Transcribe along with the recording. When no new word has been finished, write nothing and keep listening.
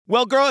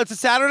Well, girl, it's a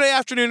Saturday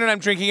afternoon and I'm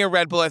drinking a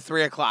Red Bull at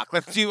 3 o'clock.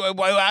 Let's do,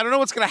 I don't know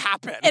what's going to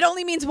happen. It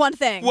only means one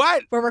thing.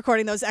 What? We're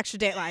recording those extra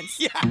Datelines.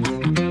 Yeah.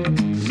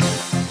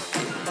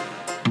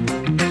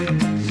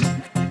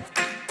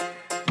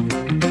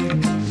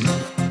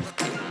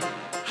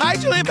 Hi,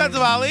 Jillian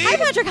Pensavalle. Hi,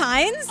 Patrick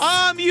Hines.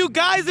 You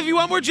guys, if you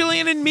want more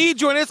Jillian and me,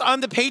 join us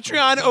on the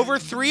Patreon. Over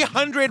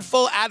 300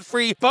 full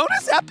ad-free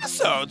bonus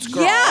episodes,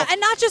 girl. Yeah,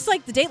 and not just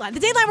like the Dateline. The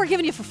Dateline we're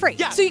giving you for free.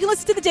 Yeah. So you can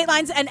listen to the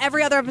Datelines and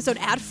every other episode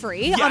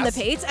ad-free on the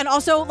Pates. And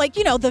also, like,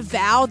 you know, The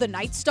Vow, The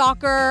Night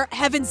Stalker,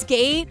 Heaven's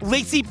Gate.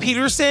 Lacey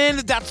Peterson,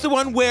 that's the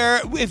one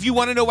where if you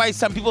want to know why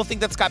some people think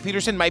that Scott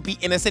Peterson might be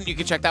innocent, you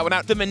can check that one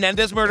out. The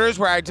Menendez murders,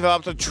 where I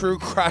developed a true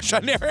crush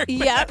on Eric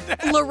Yep.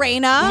 Menendez.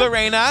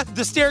 Lorena.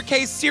 The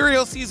Staircase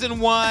Serial Season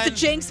 1. The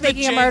Jinx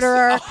making a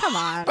murderer. Oh. Come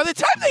on. By the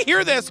time they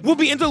hear this, we'll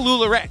be into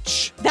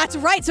LuLaRich. That's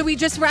right. So we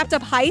just wrapped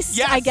up Heist,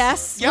 Yes. I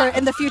guess. Yeah. We're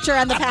in the future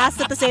and the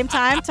past at the same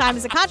time. Time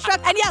is a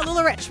construct. And yeah,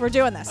 LuLaRich, we're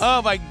doing this.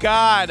 Oh my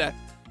God.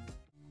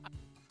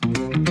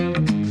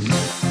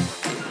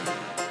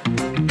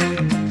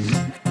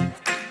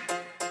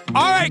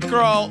 All right,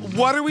 girl,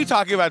 what are we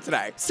talking about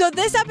today? So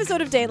this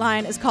episode of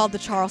Dateline is called The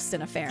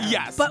Charleston Affair.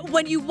 Yes. But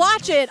when you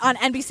watch it on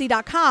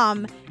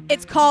NBC.com,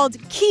 it's called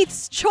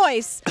Keith's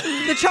Choice,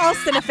 The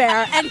Charleston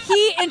Affair. And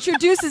he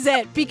introduces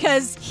it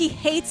because he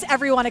hates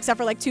everyone except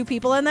for like two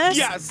people in this.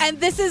 Yes. And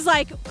this is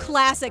like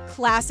classic.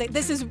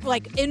 This is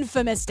like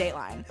infamous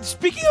Dateline.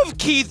 Speaking of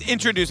Keith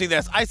introducing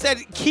this, I said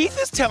Keith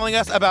is telling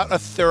us about a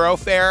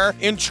thoroughfare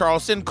in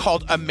Charleston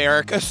called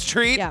America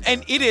Street,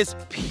 and it is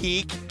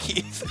peak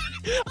Keith.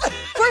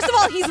 First of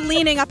all, he's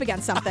leaning up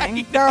against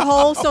something. There are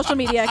whole social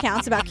media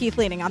accounts about Keith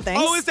leaning on things.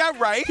 Oh, is that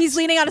right? He's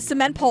leaning on a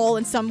cement pole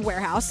in some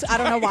warehouse. I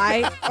don't know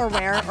why or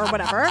where or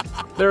whatever.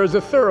 There is a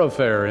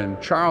thoroughfare in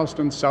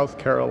Charleston, South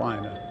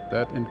Carolina,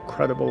 that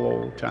incredible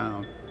old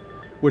town,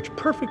 which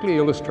perfectly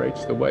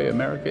illustrates the way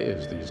America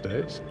is these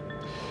days.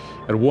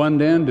 At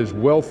one end is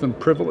wealth and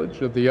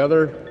privilege, at the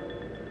other,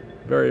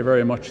 very,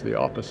 very much the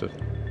opposite.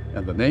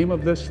 And the name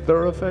of this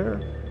thoroughfare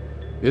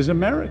is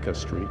America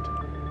Street.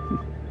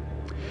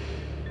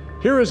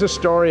 Here is a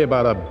story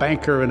about a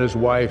banker and his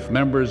wife,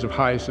 members of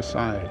high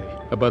society,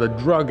 about a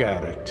drug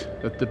addict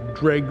at the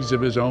dregs of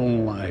his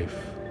own life,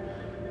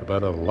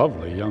 about a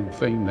lovely young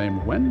thing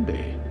named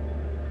Wendy,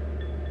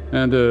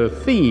 and a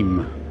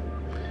theme,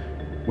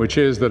 which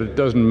is that it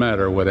doesn't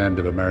matter what end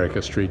of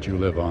America Street you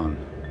live on.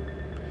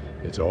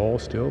 It's all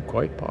still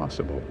quite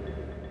possible.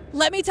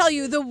 Let me tell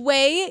you, the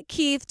way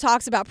Keith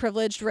talks about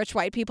privileged rich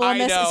white people in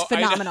this is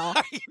phenomenal.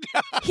 I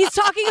know. He's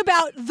talking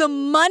about the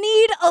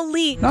moneyed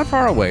elite. Not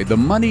far away, the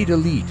moneyed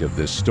elite of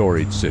this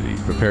storied city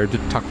prepared to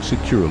tuck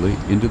securely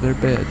into their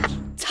beds.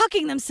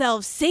 Tucking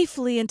themselves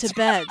safely into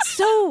bed,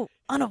 so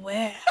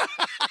unaware.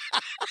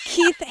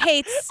 Keith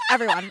hates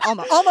everyone,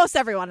 almost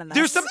everyone in this.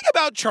 There's something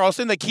about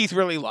Charleston that Keith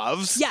really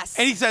loves. Yes.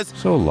 And he says,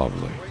 So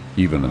lovely,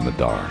 even in the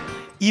dark.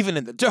 even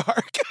in the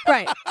dark.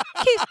 Right.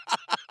 Keith.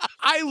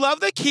 I love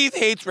that Keith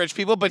hates rich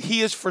people, but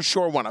he is for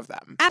sure one of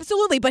them.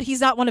 Absolutely, but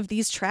he's not one of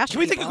these trash Can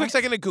we take a people. quick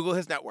second to Google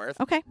his net worth?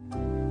 Okay.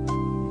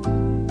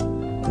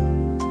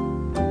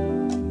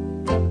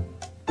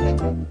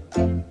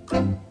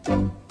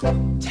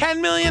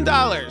 $10 million.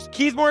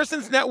 Keith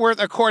Morrison's net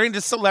worth, according to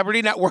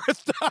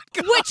CelebrityNetWorth.com.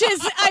 Which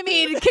is, I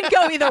mean, can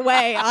go either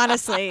way,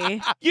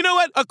 honestly. You know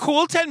what? A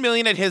cool $10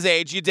 million at his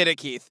age. You did it,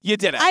 Keith. You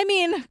did it. I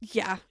mean,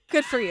 yeah.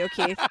 Good for you,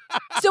 Keith.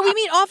 So we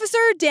meet Officer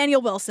Daniel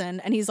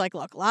Wilson, and he's like,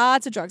 look,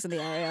 lots of drugs in the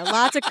area,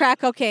 lots of crack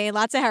cocaine,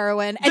 lots of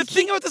heroin. And the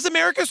thing about this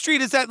America Street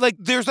is that, like,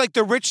 there's, like,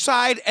 the rich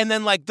side and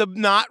then, like, the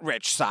not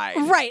rich side.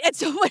 Right. And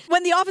so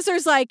when the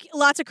officer's like,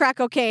 lots of crack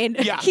cocaine,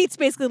 Keith's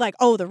basically like,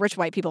 oh, the rich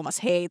white people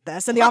must hate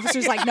this. And the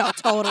officer's like, no,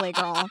 totally,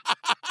 girl.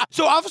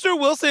 So Officer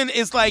Wilson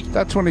is like...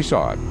 That's when he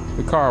saw it.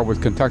 The car with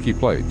Kentucky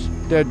plates,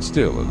 dead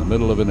still in the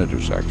middle of an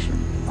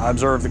intersection. I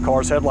observed the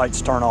car's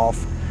headlights turn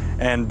off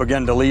and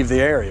begin to leave the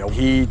area.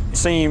 He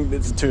seemed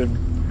to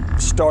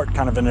start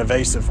kind of an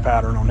evasive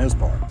pattern on his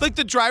part. Like,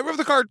 the driver of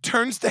the car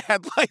turns the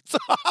headlights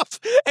off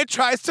and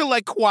tries to,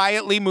 like,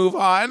 quietly move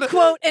on.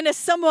 Quote, in a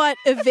somewhat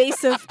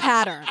evasive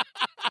pattern.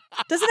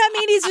 Doesn't that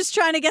mean he's just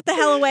trying to get the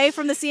hell away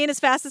from the scene as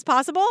fast as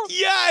possible?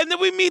 Yeah, and then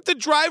we meet the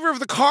driver of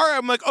the car.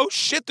 I'm like, oh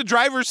shit, the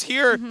driver's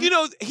here. Mm-hmm. You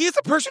know, he's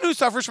a person who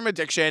suffers from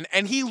addiction,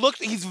 and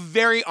he's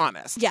very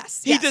honest.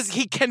 Yes,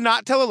 He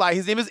cannot tell a lie.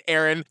 His name is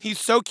Aaron. He's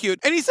so cute.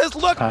 And he says,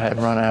 look. I had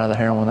run out of the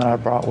heroin that I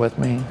brought with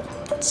me,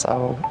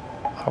 so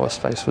I was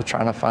faced with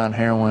trying to find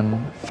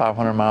heroin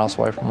 500 miles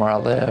away from where I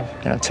live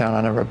in a town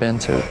I've never been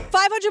to.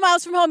 500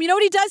 miles from home. You know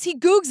what he does? He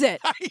Googles it.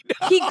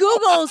 He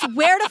Googles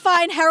where to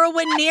find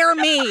heroin near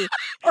me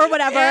or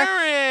whatever.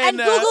 Aaron. And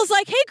Google's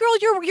like, hey, girl,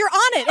 you're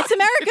on it. It's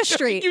America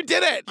Street. You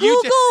did it.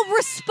 Google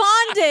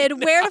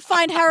responded where to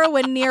find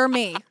heroin near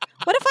me.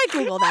 What if I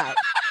Google that?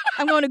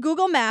 I'm going to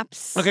Google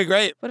Maps. Okay,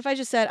 great. What if I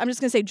just said, I'm just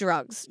going to say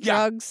drugs. Yeah.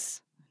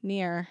 Drugs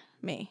near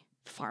me.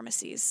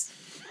 Pharmacies.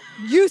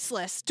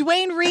 Useless.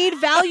 Dwayne Reed,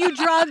 value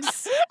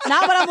drugs.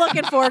 Not what I'm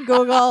looking for,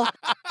 Google.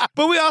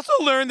 But we also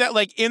learned that,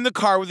 like, in the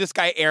car with this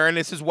guy, Aaron,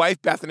 is his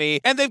wife, Bethany,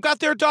 and they've got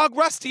their dog,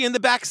 Rusty, in the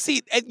back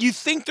seat. And you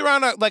think they're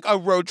on a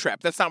road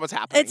trip. That's not what's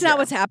happening. It's not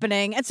what's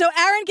happening. And so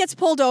Aaron gets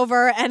pulled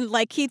over, and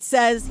like Keith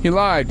says, He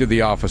lied to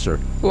the officer.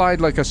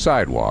 Lied like a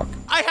sidewalk.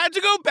 I had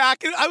to go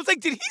back, and I was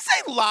like, did he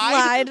say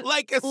lied?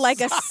 Like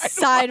a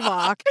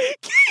sidewalk.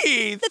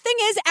 Keith. The thing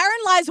is, Aaron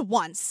lies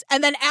once,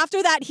 and then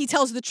after that, he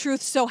tells the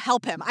truth, so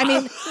help him. I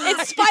mean,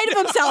 in spite of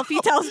himself, he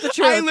tells the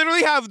truth. I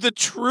literally have the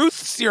truth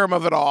serum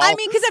of it all. I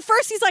mean, because at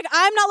first he's like,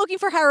 I'm not looking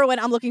for heroin,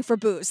 I'm looking for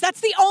booze.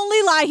 That's the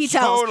only lie he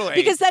tells. Totally.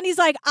 Because then he's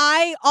like,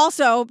 I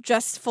also,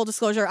 just full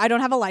disclosure, I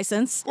don't have a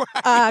license.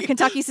 Right.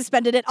 Kentucky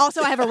suspended it.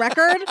 Also, I have a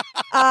record.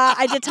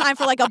 I did time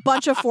for like a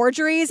bunch of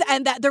forgeries,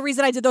 and the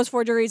reason I did those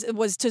forgeries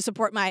was to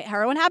support my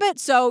heroin habit.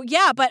 So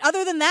yeah, but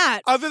other than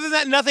that,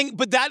 nothing.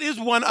 But that is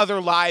one other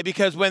lie,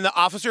 because when the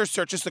officer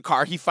searches the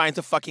car, he finds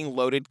a fucking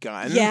loaded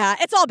gun. Yeah,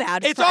 it's all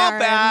bad. It's all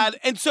bad.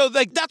 And so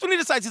like that's when he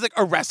decides he's like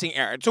arresting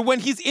Aaron. So when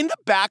he's in the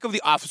back of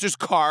the officer's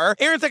car,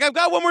 Aaron's like, I've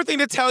got one more thing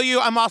to tell you.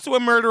 I'm also a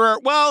murderer.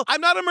 Well,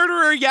 I'm not a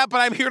murderer yet, but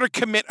I'm here to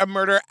commit a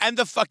murder. And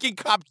the fucking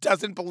cop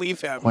doesn't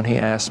believe him. When he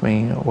asked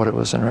me what it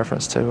was in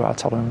reference to, I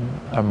told him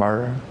a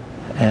murder.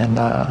 And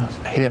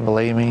he didn't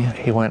believe me.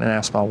 He went and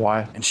asked my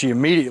wife. And she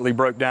immediately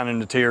broke down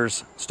into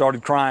tears,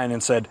 started crying,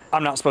 and said,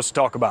 I'm not supposed to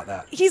talk about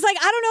that. He's like,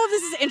 I don't know if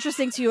this is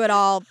interesting to you at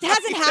all. It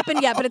hasn't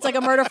happened yet, but it's like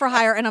a murder for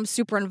hire, and I'm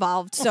super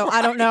involved. So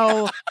I don't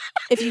know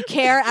if you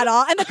care at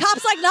all. And the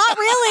cop's like, not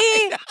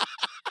really.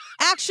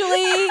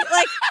 Actually,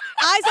 like,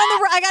 eyes on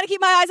the road. I got to keep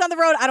my eyes on the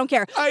road. I don't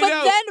care. But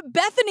then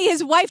Bethany,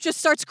 his wife, just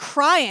starts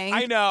crying.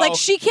 I know. Like,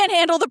 she can't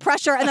handle the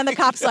pressure. And then the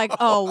cop's like,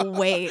 oh,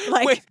 wait.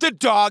 Like, wait, the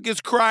dog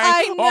is crying.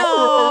 I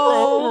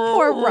know.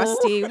 Poor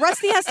Rusty.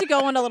 Rusty has to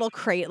go in a little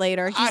crate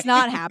later. He's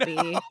not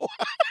happy.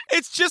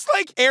 It's just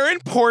like Aaron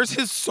pours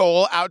his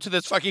soul out to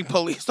this fucking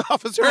police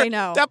officer. I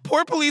know. That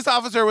poor police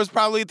officer was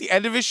probably at the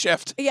end of his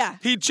shift. Yeah.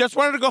 He just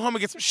wanted to go home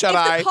and get some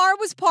shut-eye. If the car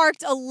was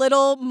parked a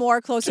little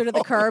more closer to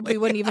the curb, we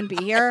wouldn't even be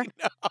here.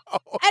 No.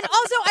 And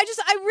also,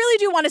 I really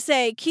do want to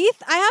say,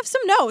 Keith, I have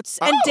some notes.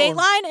 And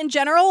Dateline in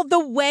general,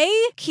 the way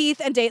Keith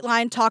and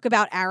Dateline talk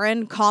about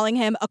Aaron, calling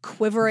him a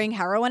quivering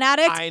heroin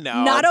addict. I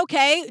know. Not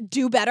okay.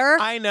 Do better.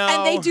 I know.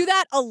 And they do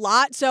that a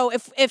lot. So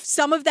if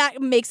some of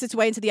that makes its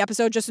way into the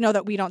episode, just know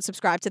that we don't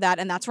subscribe to that.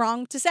 And that's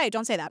wrong to say.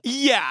 Don't say that.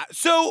 Yeah.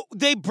 So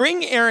they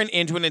bring Aaron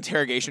into an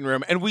interrogation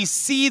room, and we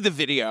see the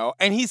video.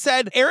 And he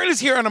said, Aaron is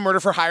here on a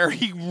murder for hire.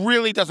 He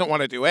really doesn't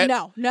want to do it.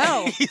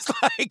 No. He's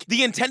like,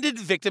 the intended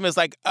victim is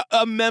like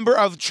a member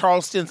of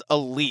Charleston's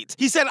elite.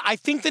 He said, I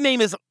think the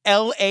name is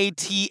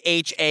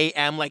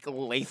Latham, like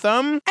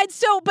Latham. And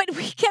so, but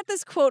we get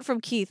this quote from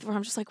Keith where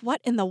I'm just like,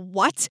 what in the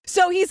what?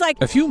 So he's like,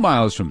 A few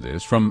miles from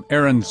this, from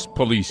Aaron's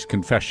police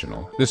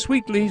confessional, the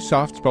sweetly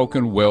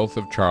soft-spoken wealth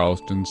of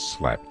Charleston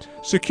slept,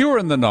 secure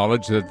in the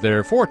knowledge that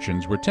their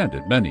fortunes were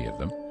tended, many of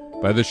them,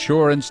 by the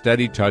sure and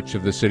steady touch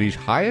of the city's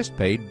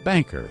highest-paid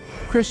banker,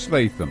 Chris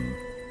Latham,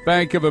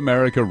 Bank of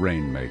America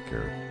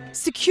Rainmaker.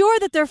 secure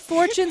that their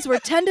fortunes were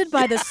tended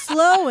by the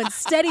slow and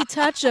steady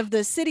touch of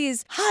the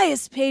city's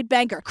highest paid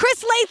banker.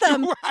 Chris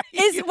Latham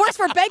works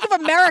for Bank of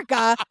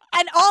America,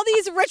 and all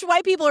these rich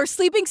white people are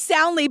sleeping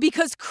soundly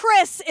because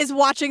Chris is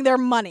watching their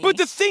money. But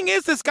the thing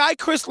is, this guy,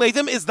 Chris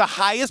Latham, is the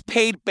highest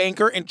paid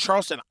banker in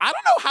Charleston. I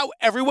don't know how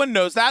everyone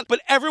knows that,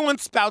 but everyone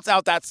spouts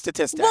out that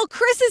statistic. Well,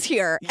 Chris is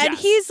here, and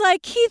he's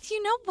like, Keith,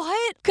 you know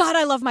what? God,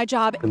 I love my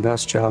job. The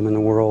best job in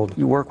the world.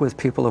 You work with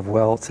people of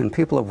wealth, and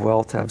people of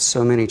wealth have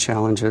so many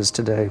challenges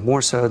today,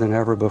 more so than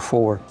ever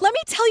before. Let me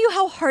tell you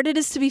how hard it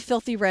is to be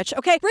filthy rich,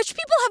 okay? Rich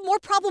people have more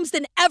problems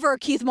than ever,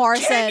 Keith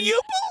Morrison. Can you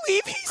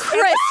believe he's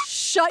Chris,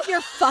 shut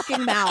your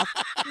fucking mouth.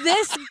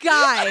 This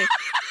guy.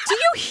 Do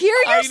you hear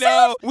yourself? I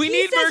know. We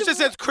need merch that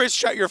says, Chris,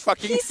 shut your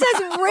fucking mouth. He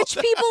says rich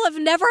people have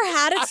never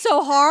had it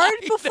so hard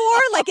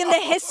before, like in the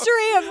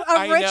history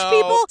of rich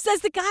people.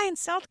 Says the guy in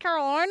South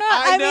Carolina.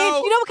 I mean,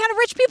 you know what kind of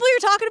rich people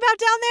you're talking about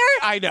down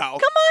there? I know.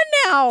 Come on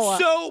now.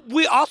 So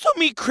we also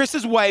meet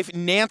Chris's wife,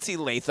 Nancy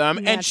Latham.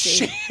 And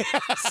she...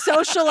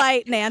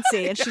 Socialite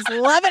Nancy. And she's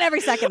loving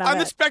every second of it. On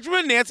the spectrum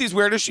of Nancy's,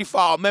 where does she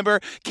fall? Remember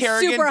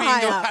Kerrigan Super being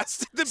high the up.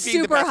 best?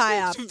 Super high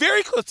up. She's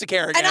very close to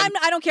Kerrigan. And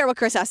I don't care what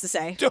Chris has to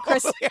say. Totally.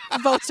 Chris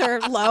votes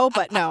are low,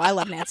 but no, I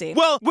love Nancy.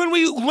 Well, when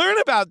we learn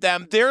about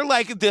them, they're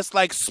like this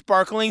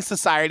sparkling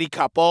society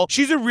couple.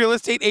 She's a real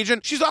estate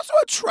agent. She's also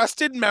a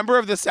trusted member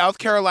of the South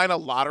Carolina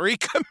Lottery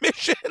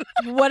Commission.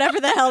 Whatever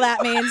the hell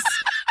that means.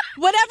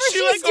 Whatever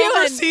she's doing. She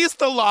oversees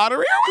the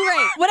lottery.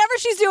 Great. Whatever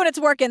she's doing, it's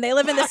working. They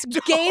live in this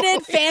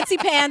gated, fancy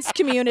pants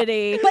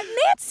community. But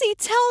Nancy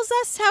tells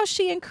us how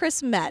she and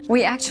Chris met.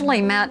 We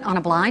actually met on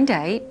a blind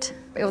date.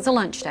 It was a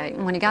lunch date.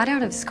 And when he got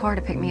out of his car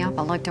to pick me up,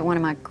 I looked at one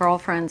of my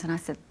girlfriends and I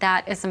said,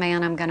 that is the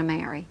man I'm going to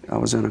marry. I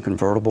was in a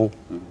convertible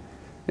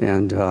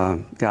and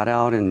got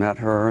out and met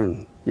her.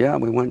 And yeah,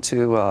 we went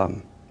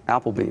to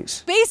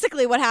Applebee's.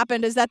 Basically, what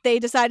happened is that they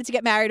decided to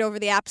get married over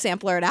the app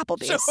sampler at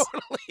Applebee's.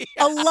 Totally.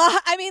 A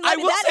lot. I mean, I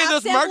will that say app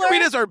those sampler,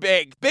 margaritas are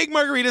big. Big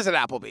margaritas at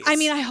Applebee's. I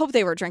mean, I hope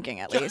they were drinking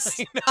at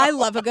least. I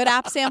love a good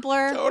app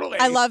sampler. Totally.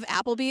 I love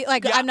Applebee.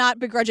 Like, Yeah. I'm not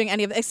begrudging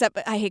any of it, except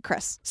I hate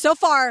Chris. So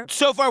far,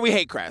 we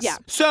hate Chris. Yeah.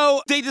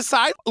 So they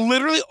decide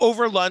literally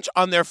over lunch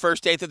on their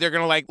first date that they're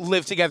going to like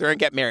live together and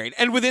get married.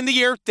 And within the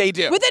year, they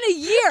do. within a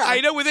year.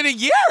 I know, within a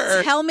year.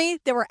 Tell me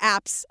there were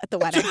apps at the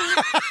wedding.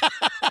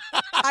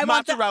 I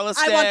want Mozzarella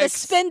I want the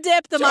sticks. spin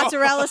dip, the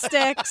mozzarella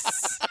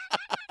sticks,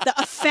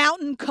 a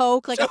fountain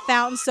Coke, like a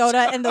fountain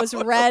soda, and those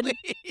red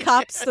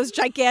cups, those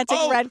gigantic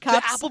red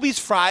cups. The Applebee's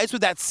fries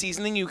with that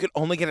seasoning you could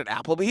only get at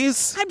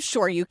Applebee's. I'm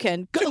sure you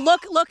can.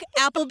 Look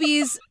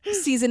Applebee's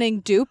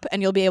seasoning dupe,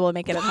 and you'll be able to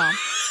make it at home.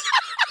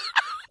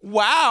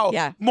 Wow.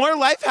 Yeah. More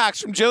life hacks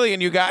from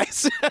Jillian, you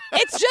guys.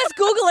 It's just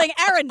Googling.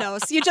 Erin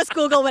knows. You just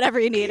Google whatever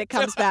you need. It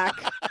comes back.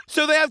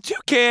 So they have 2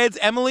 kids,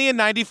 Emily in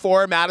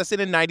 94, Madison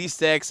in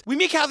 96. We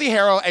meet Kathy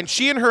Harrell, and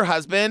she and her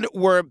husband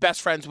were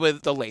best friends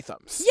with the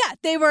Lathams. Yeah,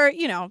 they were,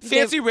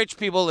 Fancy rich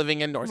people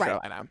living in North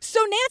Carolina. So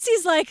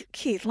Nancy's like,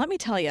 Keith, let me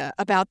tell you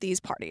about these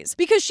parties.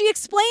 Because she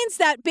explains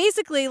that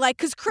basically, like,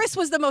 because Chris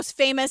was the most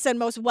famous and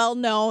most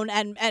well-known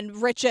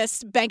and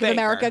richest Bank of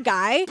Banker. America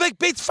guy. Like,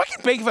 it's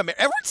fucking Bank of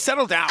America. Everyone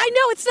settle down. I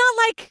know, it's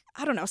not like,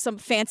 I don't know, some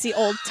fancy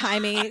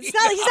old-timey. He's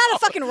not a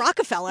fucking Right,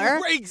 Rockefeller.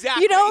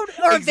 exactly.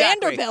 Or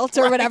Exactly. Vanderbilt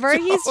or whatever.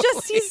 He's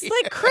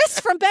like Chris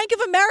from Bank of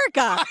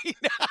America. He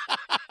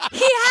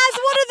has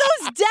one of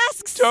those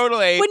desks.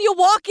 Totally. When you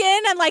walk in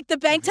and like the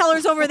bank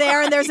teller's over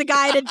there and there's a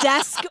guy at a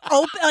desk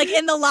open, like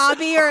in the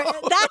lobby, or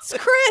that's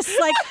Chris.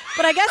 Like,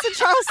 but I guess in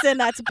Charleston,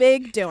 that's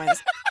big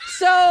doings.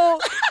 So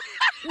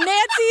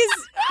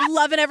Nancy's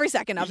loving every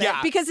second of it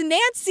because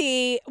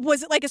Nancy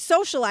was like a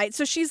socialite.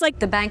 So she's like,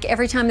 The bank,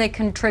 every time they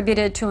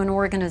contributed to an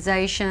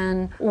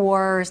organization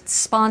or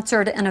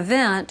sponsored an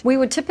event, we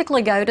would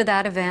typically go to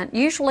that event,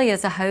 usually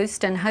as a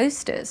host and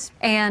hostess,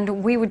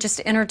 and we would just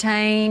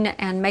entertain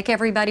and make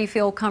everybody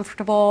feel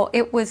comfortable.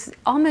 It was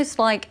almost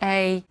like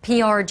a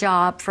PR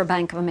job for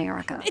Bank of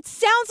America. it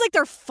sounds like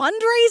they're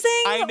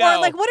fundraising. I know.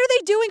 Or like, what are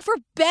they doing for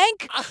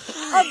Bank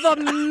of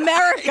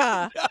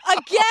America?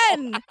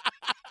 Again.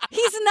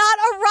 He's not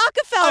a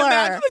Rockefeller.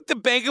 Imagine like the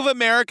Bank of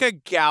America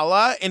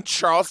gala in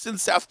Charleston,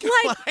 South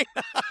Carolina.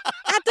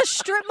 At the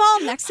strip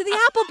mall next to the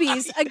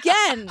Applebee's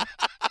again.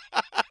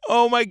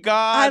 Oh my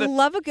God. I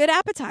love a good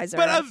appetizer.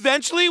 But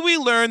eventually we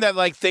learn that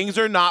like things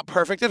are not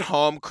perfect at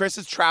home. Chris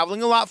is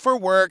traveling a lot for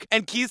work,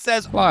 and Keith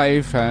says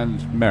Life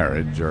and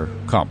marriage are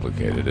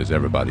complicated, as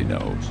everybody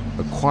knows.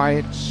 A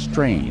quiet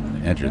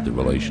strain entered the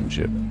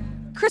relationship.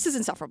 Chris is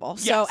insufferable.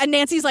 So, Yes. and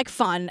Nancy's like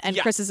fun, and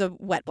Yeah. Chris is a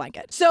wet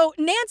blanket. So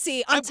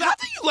Nancy, I'm glad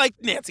that you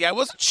liked Nancy. I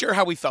wasn't sure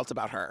how we felt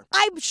about her.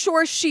 I'm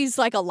sure she's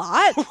like a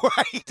lot,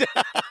 Right.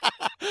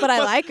 but I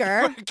like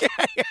her. Okay.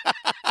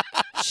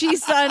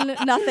 She's done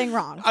nothing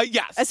wrong.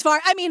 Yes.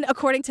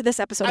 According to this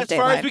episode As of Dateline.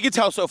 far as we can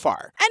tell so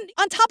far. And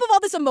on top of all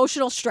this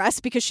emotional stress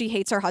because she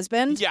hates her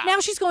husband, Yeah. now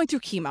she's going through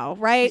chemo,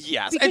 right?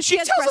 Yes. Because And she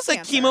has tells us breast that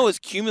cancer. chemo is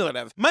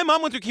cumulative. My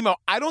mom went through chemo.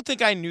 I don't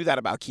think I knew that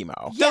about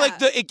chemo. Yeah.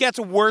 That it gets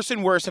worse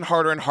and worse and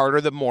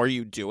harder the more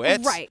you do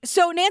it. Right.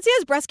 So Nancy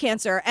has breast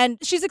cancer, and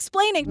she's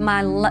explaining.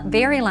 My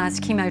very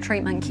last chemo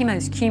treatment,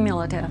 chemo's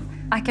cumulative.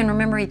 I can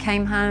remember he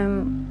came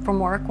home from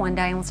work one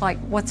day and was like,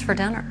 "What's for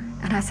dinner?"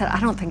 And I said, "I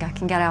don't think I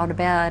can get out of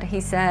bed."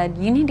 He said,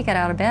 "You need to get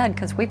out of bed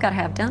because we've got to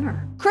have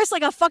dinner." Chris,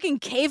 like a fucking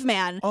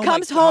caveman, Oh my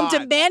comes home God.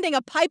 demanding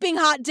a piping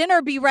hot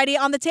dinner be ready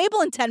on the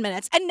table in 10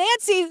 minutes. And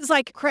Nancy's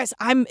like, Chris,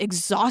 I'm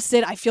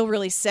exhausted. I feel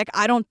really sick.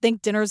 I don't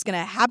think dinner's going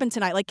to happen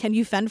tonight. Like, can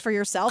you fend for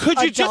yourself? Could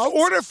you just adult?"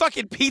 order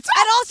fucking pizza?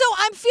 And also,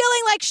 I'm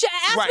feeling like shit.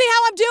 Ask Right. me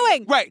how I'm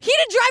doing. Right. He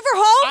didn't drive her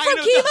home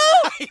from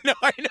chemo?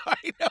 I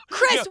know.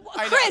 Chris, No,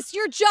 I know. Chris,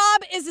 your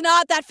job is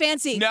not that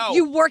fancy. No.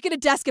 You work at a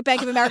desk at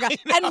Bank of America.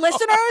 And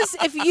listeners,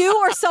 if you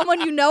or someone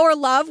you know or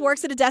love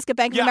works at a desk at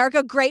Bank of Yeah.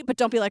 America, great, but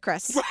don't be like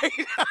Chris. Right.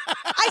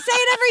 I say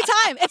it every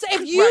time. It's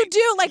if you Right.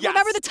 do, like, Yes.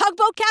 remember the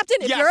tugboat captain?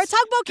 If Yes. you're a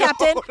tugboat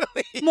captain,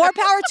 Totally. more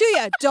power to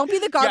you. Don't be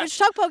the garbage Yes.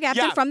 tugboat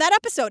captain Yeah. from that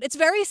episode. It's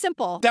very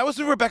simple. That was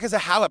the Rebecca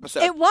Zahau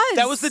episode. It was.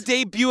 That was the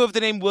debut of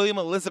the name William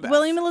Elizabeth.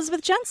 William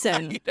Elizabeth Jensen.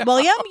 I know.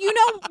 William, you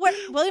know what?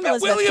 William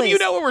Elizabeth, William, please. you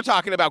know what we're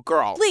talking about,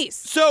 girl. Please.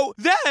 So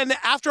then,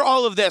 after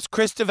all of this,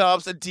 Chris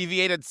develops a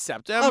deviated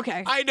septum.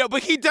 Okay. I know,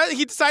 but he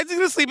decides he's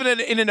going to sleep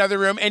in another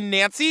room, and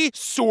Nancy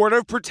sort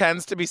of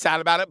pretends to be sad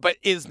about it, but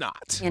is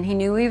not. And he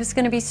knew he was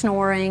going to be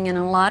snoring and in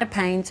a lot of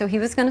pain, so he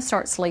was going to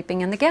start sleeping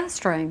in the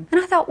guest room.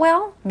 And I thought,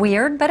 well,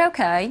 weird, but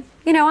okay.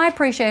 You know, I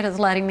appreciate his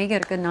letting me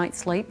get a good night's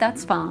sleep.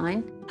 That's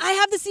fine. I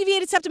have this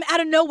deviated septum out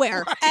of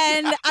nowhere,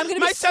 and I'm going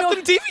to be My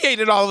septum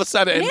deviated all of a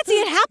sudden. Nancy,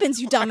 it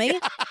happens, you dummy.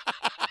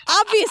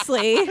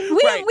 Obviously. We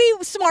Right. we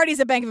smarties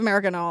at Bank of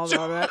America know all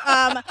about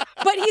it.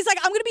 But he's like,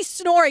 I'm going to be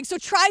snoring. So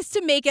tries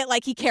to make it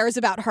like he cares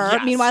about her.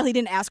 Yes. Meanwhile, he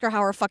didn't ask her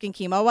how her fucking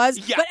chemo was.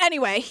 Yeah. But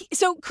anyway,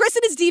 so Chris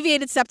and his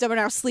deviated septum are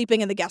now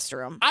sleeping in the guest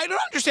room. I don't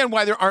understand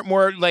why there aren't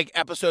more like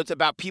episodes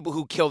about people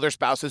who kill their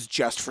spouses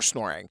just for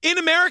snoring. In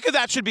America,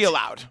 that should be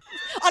allowed.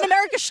 On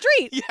America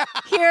Street.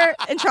 Here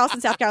in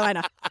Charleston, South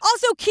Carolina.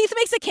 Also, Keith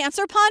makes a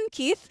cancer pun.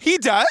 Keith. He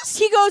does?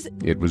 He goes,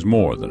 It was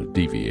more than a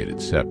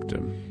deviated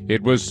septum.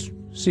 It was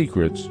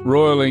secrets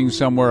roiling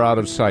somewhere out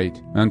of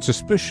sight and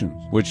suspicions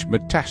which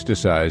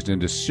metastasized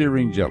into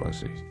searing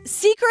jealousy.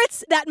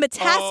 secrets that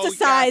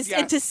metastasized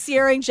yes. into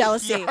searing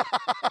jealousy.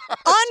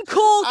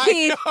 Uncool,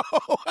 Keith.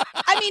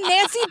 I mean,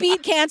 Nancy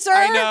beat cancer.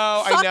 I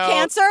know. Fuck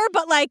cancer,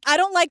 but like, I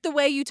don't like the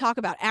way you talk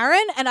about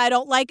Aaron, and I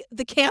don't like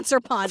the cancer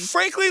pun.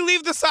 Frankly,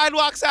 leave the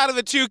sidewalks out of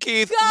it too,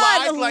 Keith.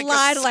 God,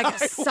 lied like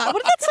a sidewalk.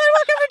 What did that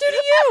sidewalk ever do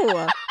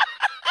to you?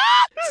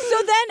 So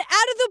then,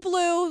 out of the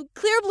blue,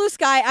 clear blue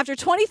sky, after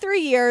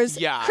 23 years,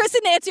 Yeah. Chris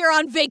and Nancy are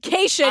on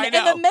vacation. I In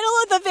know. the middle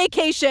of the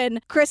vacation,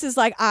 Chris is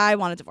like, I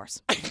want a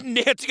divorce.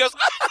 Nancy goes,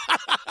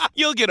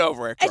 you'll get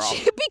over it, girl.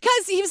 And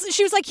because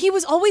she was like, he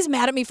was always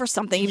mad at me for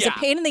something. He was a Yeah.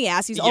 pain in the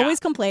ass. He's Yeah. always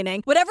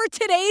complaining. Whatever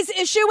today's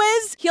issue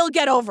is, he'll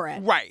get over it.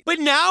 Right. But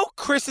now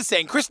Chris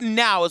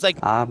now is like,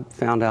 I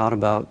found out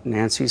about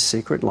Nancy's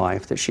secret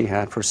life that she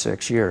had for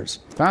 6 years.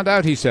 Found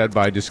out, he said,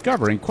 by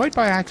discovering, quite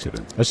by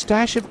accident, a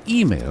stash of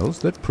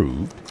emails that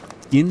proved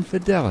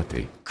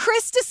infidelity.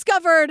 Chris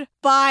discovered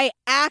by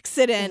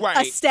accident a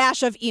Right.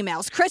 stash of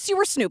emails. Chris, you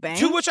were snooping.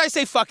 to which I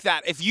say, fuck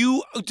that. If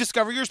you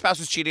discover your spouse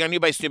is cheating on you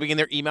by snooping in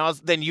their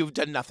emails, then you've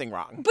done nothing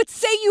wrong. But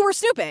say you were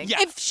snooping. Yeah.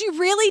 If she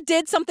really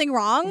did something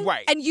wrong,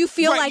 Right. and you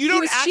feel Right, like you he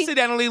don't was cheating.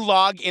 accidentally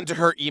log into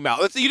her email.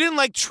 You didn't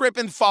like trip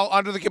and fall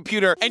onto the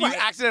computer and Right. you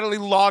accidentally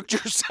logged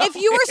yourself. If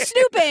you were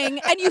snooping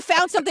and you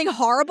found something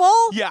horrible,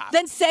 Yeah.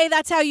 then say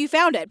that's how you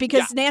found it,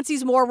 because Yeah.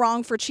 Nancy's more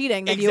wrong for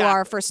cheating than you Exactly.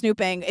 are for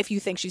snooping if you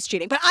think she's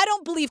cheating. But I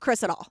don't believe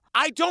Chris at all.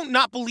 I don't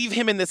not believe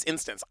him in this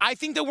instance. I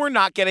think that we're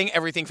not getting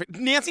everything for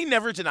Nancy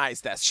never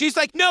denies this. She's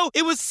like, no,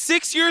 it was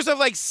 6 years of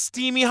like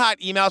steamy hot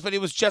emails, but it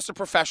was just a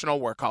professional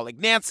work colleague.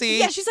 Nancy.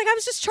 Yeah, she's like, I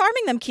was just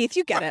charming them, Keith.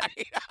 You get it.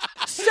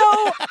 So,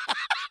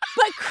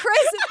 but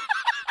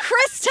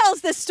Chris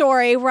tells this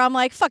story where I'm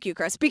like, fuck you,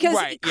 Chris. Because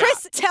Right, yeah.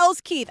 Chris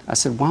tells Keith, I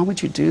said, why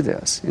would you do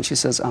this? And she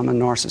says, I'm a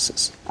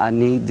narcissist. I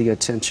need the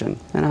attention.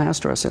 And I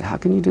asked her, I said, how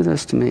can you do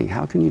this to me?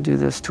 How can you do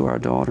this to our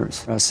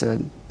daughters? I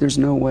said, there's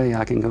no way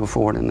I can go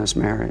forward in this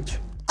marriage.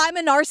 I'm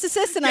a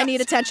narcissist and I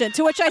need attention.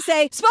 To which I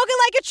say, spoken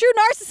like a true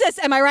narcissist.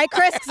 Am I right,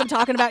 Chris? Because I'm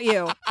talking about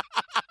you.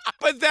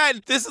 But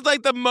then this is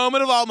like the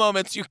moment of all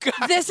moments. You guys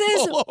This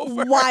is pull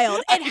over.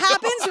 wild. It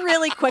happens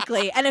really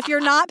quickly. And if you're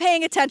not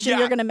paying attention, Yeah.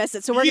 you're going to miss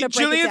it. So we're going to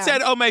break Jillian it down.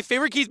 said, oh, my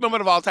favorite Keith moment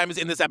of all time is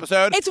in this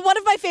episode. It's one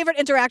of my favorite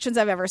interactions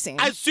I've ever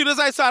seen. As soon as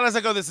I saw it, I was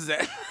like, oh, this is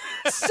it.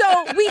 So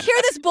we hear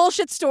this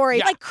bullshit story.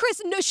 Yeah. Like,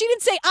 Chris, no, she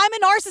didn't say, I'm a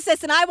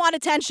narcissist and I want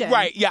attention.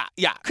 Right, yeah.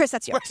 Chris,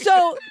 that's you.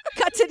 So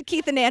cut to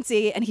Keith and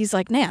Nancy, and he's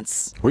like,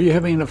 Nance. Were you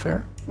having an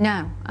affair?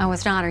 No, I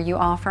was not. Are you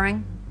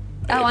offering?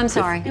 Oh, I'm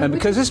sorry.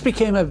 Because this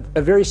became a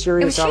very It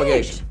serious was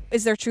allegation. huge.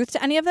 Is there truth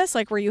to any of this?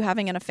 Like, were you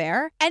having an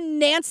affair? And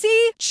Nancy,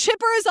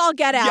 chipper as all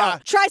get out, Yeah.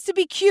 tries to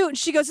be cute. And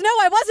she goes, no,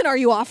 I wasn't. Are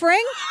you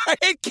offering?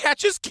 It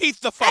catches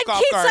Keith the fuck And off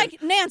Keith's guard.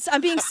 like, Nance, I'm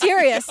being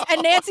serious.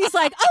 And Nancy's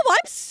like, oh,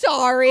 I'm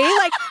sorry.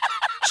 Like,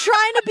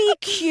 trying to be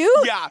cute.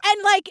 Yeah.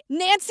 And like,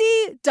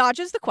 Nancy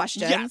dodges the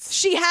question. Yes.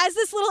 She has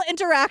this little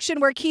interaction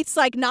where Keith's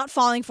like, not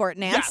falling for it,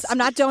 Nance. Yes. I'm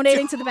not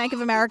donating to the Bank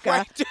of America.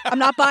 Right. I'm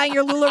not buying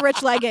your Lula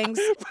Rich leggings.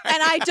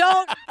 And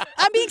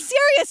I'm being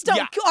serious.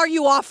 Yeah. Are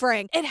you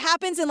offering? It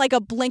happens in like a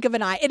blink of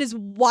an eye. It is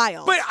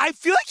wild. But I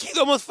feel like Keith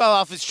almost fell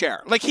off his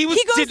chair. Like he was.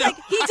 He goes like,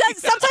 he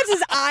does, sometimes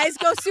his eyes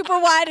go super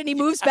wide and he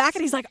moves back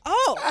and he's like,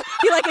 oh,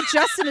 he like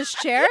adjusts in his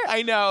chair.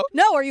 I know.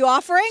 No, are you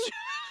offering?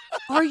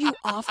 Are you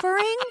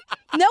offering?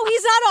 No,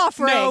 he's not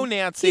offering. No,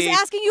 Nancy. He's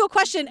asking you a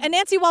question. And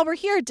Nancy, while we're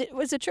here,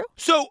 was it true?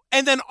 So,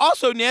 and then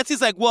also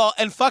Nancy's like, well,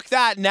 and fuck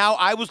that. Now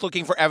I was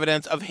looking for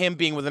evidence of him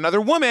being with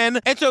another woman.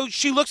 And so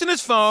she looks in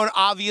his phone,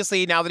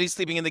 obviously, now that he's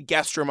sleeping in the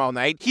guest room all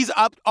night. He's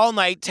up all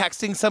night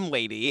texting some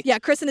lady. Yeah,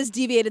 Chris and his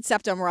deviated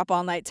septum were up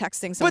all night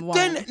texting some But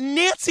then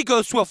Nancy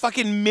goes to a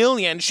fucking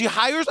million. She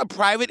hires a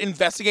private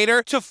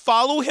investigator to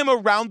follow him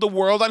around the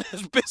world on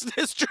his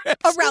business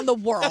trips. around the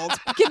world.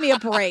 Give me a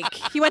break.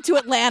 He went to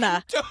Atlanta.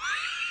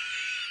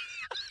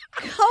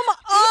 Come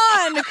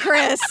on,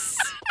 Chris.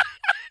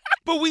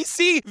 But we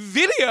see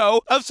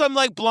video of some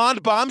like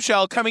blonde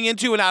bombshell coming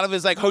into and out of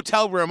his like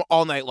hotel room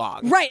all night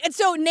long. Right. And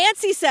so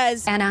Nancy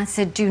says, And I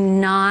said, do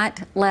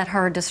not let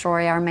her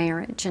destroy our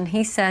marriage. And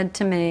he said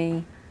to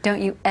me,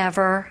 don't you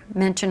ever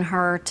mention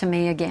her to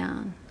me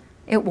again.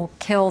 It will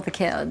kill the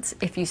kids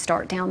if you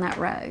start down that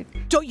road.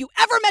 don't you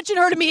ever mention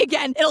her to me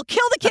again. It'll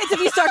kill the kids if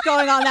you start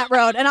going on that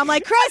road. And I'm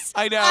like, Chris,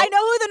 I know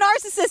who the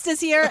narcissist is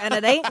here, and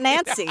it ain't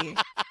Nancy.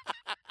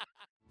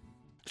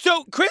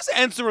 So Chris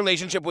ends the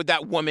relationship with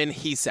that woman,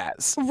 he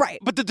says. Right.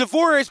 But the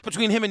divorce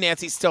between him and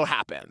Nancy still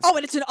happens. Oh,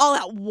 and it's an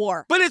all-out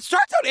war. But it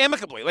starts out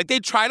amicably. Like, they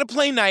try to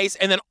play nice,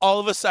 and then all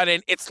of a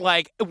sudden, it's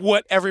like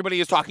what everybody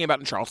is talking about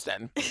in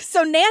Charleston.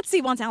 So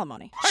Nancy wants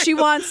alimony. She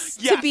wants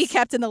to be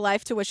kept in the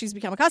life to which she's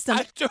become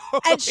accustomed.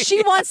 And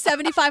she wants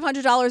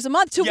 $7,500 a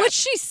month, to which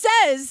she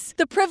says,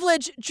 the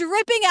privilege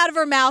dripping out of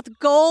her mouth,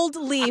 gold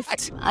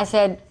leafed. I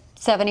said,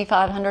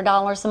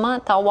 $7,500 a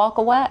month, I'll walk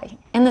away.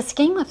 In the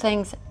scheme of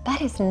things,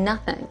 that is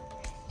nothing.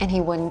 And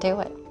he wouldn't do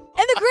it. In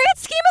the grand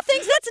scheme of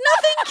things, that's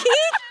nothing,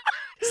 Keith.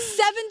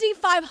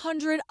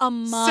 $7,500 a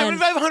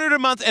month. $7,500 a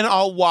month, and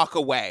I'll walk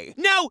away.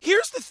 Now,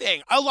 here's the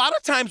thing. A lot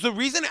of times, the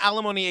reason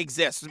alimony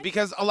exists is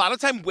because a lot of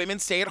time women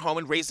stay at home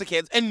and raise the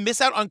kids and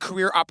miss out on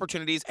career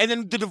opportunities. And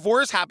then the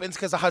divorce happens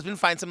because the husband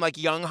finds some like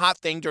young, hot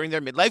thing during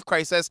their midlife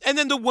crisis. And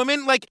then the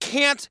woman like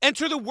can't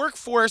enter the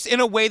workforce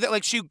in a way that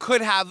like she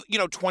could have,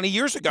 20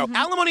 years ago.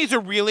 Alimony is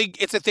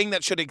it's a thing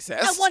that should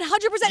exist. 100%.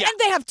 And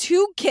they have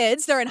 2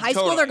 kids. They're in high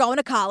school. They're going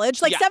to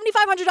college. Like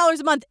 $7,500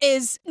 a month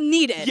is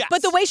needed. Yes.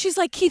 But the way she's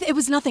like, Keith, it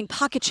was nothing,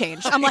 pocket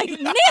change. I'm like,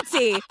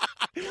 Nancy,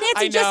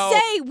 just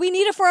say we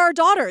need it for our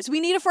daughters. We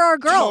need it for our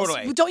girls.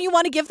 Totally. Don't you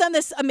want to give them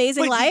this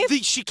amazing life?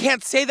 She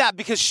can't say that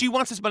because she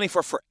wants this money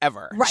for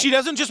forever. Right. She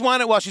doesn't just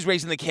want it while she's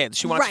raising the kids.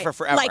 She wants it for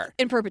forever. Like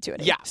in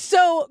perpetuity. Yeah.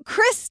 So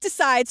Chris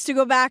decides to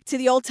go back to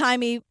the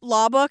old-timey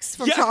law books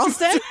from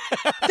Charleston.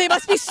 They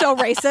must be so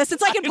racist.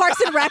 It's like in Parks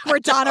and Rec where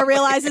Donna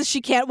realizes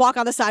she can't walk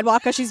on the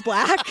sidewalk because she's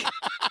black.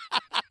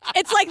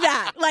 It's like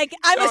that. Like,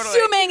 I'm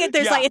assuming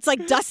it's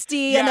like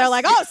dusty and they're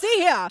like, oh, see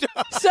here.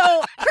 So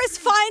Chris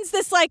finds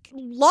this like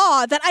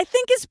law that I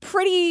think is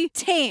pretty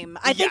tame.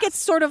 I think it's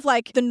sort of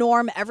like the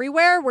norm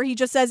everywhere where he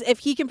just says if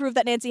he can prove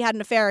that Nancy had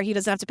an affair, he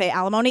doesn't have to pay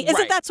alimony.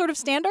 Isn't that sort of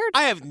standard?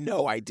 I have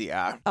no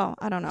idea. Oh,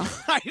 I don't know.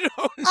 I don't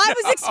know. I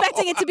was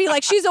expecting it to be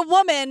like, she's a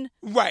woman.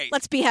 Right.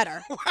 Let's behead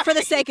her for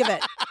the sake of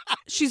it.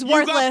 She's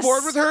worthless. You got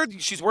bored with her?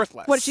 She's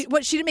worthless. What, she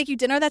didn't make you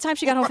dinner that time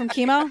she got home from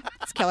chemo?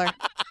 Let's kill her.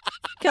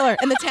 Kill her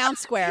in the town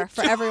square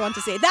for everyone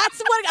to see. That's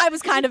what I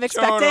was kind of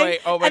expecting. Totally.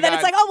 Oh my and then God.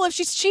 it's like, oh, well, if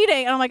she's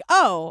cheating. And I'm like,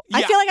 oh,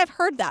 I feel like I've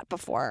heard that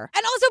before.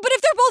 And also, but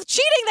if they're both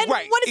cheating, then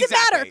what does it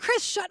matter?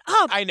 Chris, shut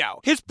up. I know.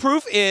 His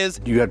proof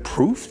is... You had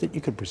proof that you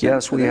could present?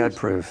 Yes, we had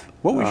proof.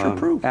 What was your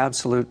proof?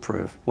 Absolute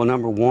proof. Well,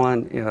 number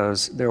one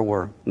is there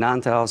were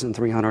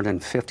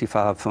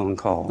 9,355 phone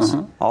calls.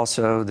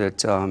 Also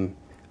that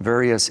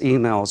various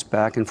emails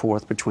back and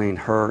forth between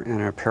her and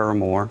her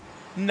paramour.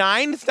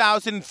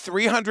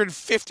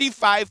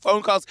 9,355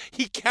 phone calls.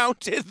 He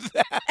counted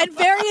that. And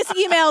various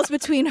emails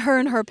between her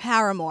and her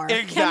paramour.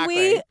 Exactly. Can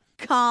we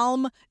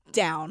calm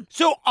down?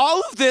 So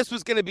all of this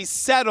was going to be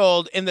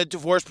settled in the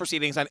divorce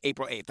proceedings on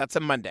April 8th. That's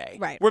a Monday.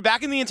 Right. We're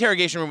back in the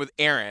interrogation room with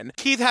Aaron.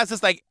 Keith has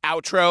this like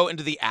outro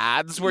into the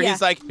ads where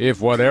he's like, if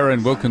what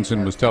Aaron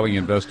Wilkinson was telling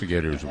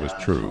investigators was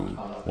true,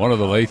 one of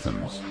the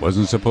Lathams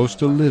wasn't supposed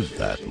to live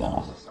that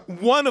long.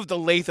 One of the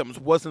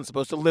Lathams wasn't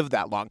supposed to live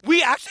that long.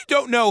 We actually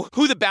don't know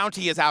who the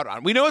bounty is out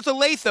on. We know it's a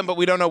Latham, but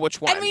we don't know which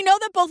one. And we know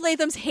that both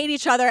Lathams hate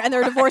each other and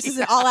their divorce is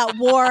an all-out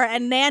war,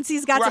 and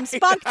Nancy's got some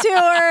spunk to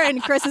her,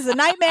 and Chris is a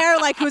nightmare.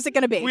 Like, who's it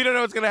going to be? We don't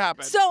know what's going to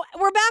happen. So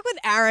we're back with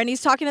Aaron.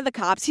 He's talking to the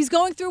cops. He's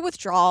going through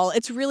withdrawal.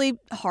 It's really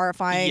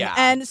horrifying. Yeah.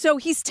 And so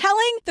he's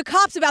telling the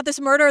cops about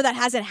this murder that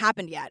hasn't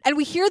happened yet. And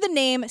we hear the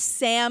name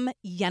Sam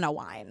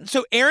Yenawine.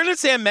 So Aaron and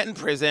Sam met in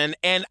prison,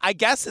 and I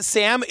guess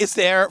Sam is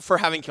there for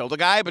having killed a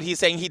guy, but he's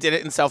saying he did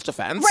it in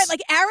self-defense. Right,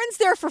 like Aaron's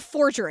there for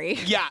forgery.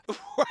 Yeah,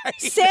 right.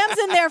 Sam's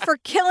in there for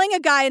killing a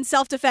guy in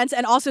self-defense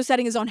and also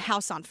setting his own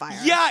house on fire.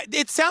 Yeah,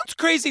 it sounds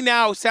crazy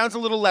now. Sounds a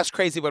little less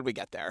crazy when we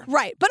get there.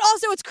 Right, but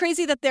also it's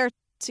crazy that they're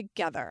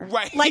together.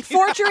 Right. Like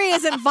forgery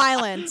isn't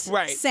violent.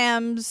 Right.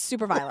 Sam's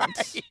super violent.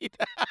 Right.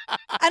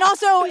 And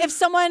also, if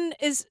someone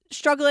is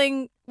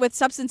struggling with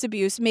substance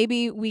abuse,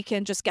 maybe we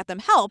can just get them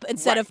help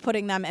instead of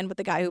putting them in with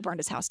the guy who burned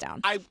his house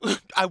down. I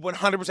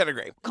 100%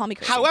 agree. Call me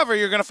crazy. However,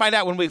 you're going to find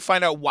out when we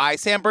find out why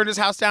Sam burned his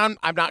house down.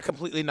 I'm not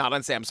completely not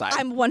on Sam's side.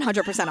 I'm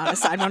 100% on his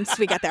side once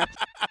we get there.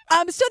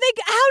 So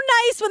how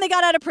nice when they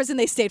got out of prison,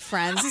 they stayed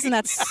friends. Isn't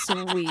that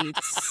sweet?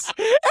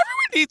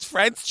 Everyone needs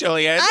friends,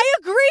 Jillian. I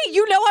agree.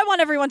 You know I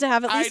want everyone to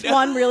have at least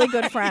one really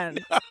good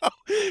friend.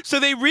 So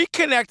they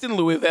reconnect in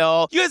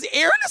Louisville. You guys,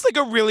 Aaron is like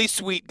a really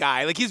sweet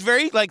guy. Like he's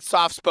very like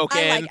soft-spoken.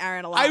 I like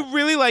Aaron a lot. I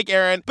really like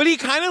Aaron, but he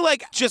kind of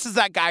like just is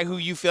that guy who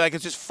you feel like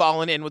has just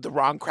fallen in with the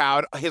wrong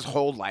crowd his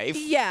whole life.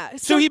 Yeah.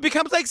 So he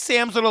becomes like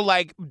Sam's little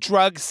like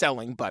drug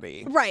selling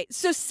buddy. Right.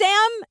 So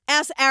Sam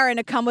asks Aaron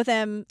to come with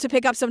him to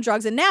pick up some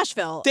drugs in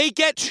Nashville. They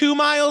get 2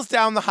 miles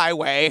down the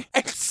highway,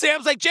 and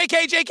Sam's like,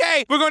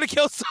 JK, we're going to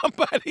kill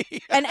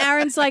somebody. And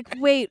Aaron's like,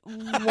 wait,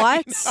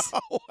 what?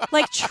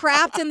 Like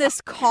trapped in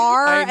this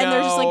car, I and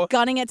they're just know. like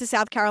gunning it to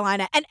South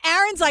Carolina. And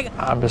Aaron's like,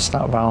 I'm just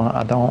not violent.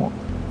 I don't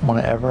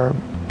want to ever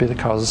be the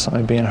cause of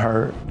somebody being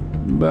hurt.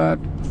 But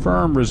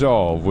firm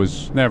resolve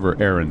was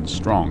never Aaron's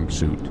strong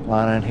suit.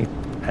 And he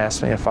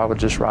asked me if I would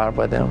just ride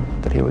with him,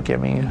 that he would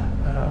give me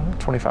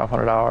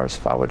 $2,500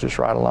 if I would just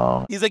ride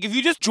along. He's like, if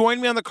you just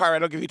join me on the car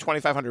ride, I'll give you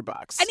 $2,500.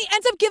 And he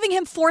ends up giving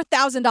him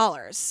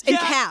 $4,000 in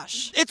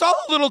cash. It's all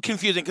a little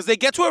confusing because they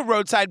get to a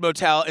roadside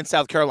motel in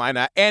South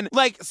Carolina and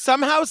like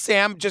somehow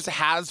Sam just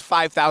has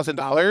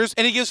 $5,000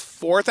 and he gives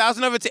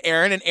 $4,000 of it to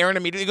Aaron and Aaron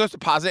immediately goes to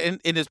deposit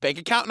in his bank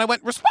account and I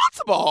went,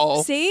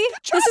 responsible. See?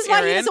 Good job, This is why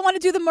he Aaron. doesn't want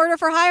to do the murder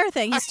for hire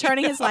thing. He's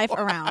turning his life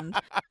around.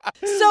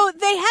 So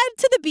they head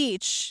to the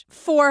beach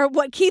for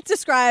what Keith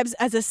describes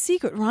as a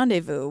secret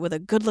rendezvous with a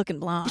good-looking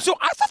blonde. So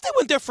I thought they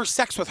went there for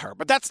sex with her,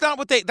 but that's not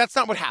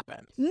what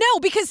happened. No,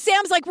 because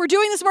Sam's like, we're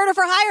doing this murder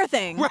for hire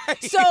thing.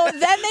 Right. So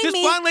then they This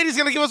meet. blonde lady's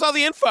gonna give us all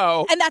the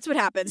info. And that's what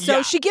happens. So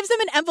Yeah. she gives him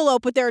an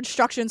envelope with their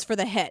instructions for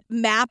the hit.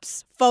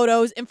 Maps,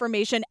 photos,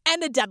 information,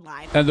 and a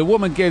deadline. And the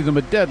woman gave them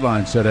a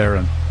deadline, said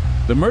Aaron.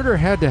 The murder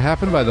had to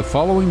happen by the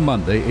following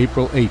Monday,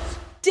 April 8th.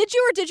 Did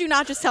you or did you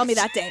not just tell me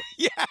that date?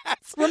 Yes.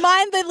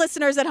 Remind the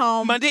listeners at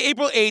home. Monday,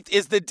 April 8th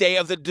is the day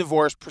of the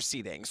divorce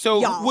proceeding.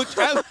 So Y'all.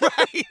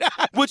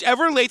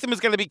 whichever Latham is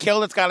going to be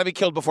killed, it's got to be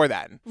killed before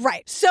then.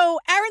 Right. So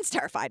Aaron's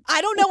terrified.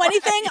 I don't know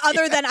anything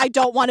other than I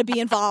don't want to be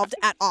involved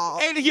at all.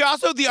 And he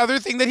also, the other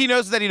thing that he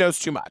knows is that he knows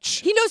too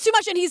much. He knows too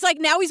much, and he's like,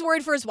 now he's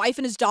worried for his wife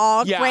and his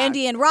dog, Yeah.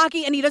 Brandy and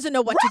Rocky, and he doesn't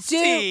know what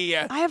Rusty.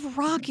 to do. I have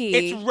Rocky.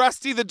 It's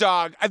Rusty the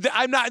dog.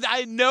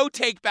 I no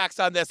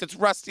takebacks on this. It's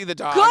Rusty the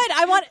dog. Good.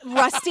 I want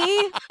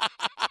Rusty.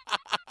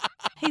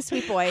 Hey,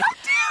 sweet boy. you.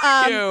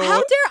 How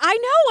dare I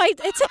know?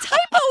 It's a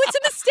typo. It's a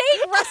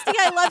mistake. Rusty,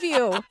 I love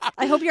you.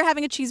 I hope you're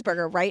having a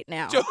cheeseburger right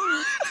now. So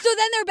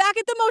then they're back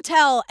at the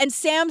motel, and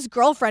Sam's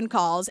girlfriend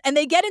calls, and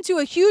they get into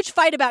a huge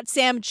fight about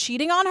Sam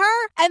cheating on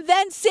her. And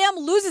then Sam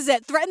loses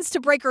it, threatens to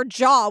break her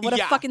jaw. What a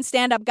Yeah. fucking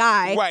stand-up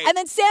guy. Right. And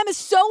then Sam is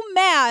so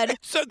mad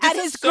So this at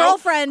is his so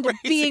girlfriend crazy.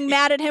 being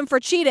mad at him for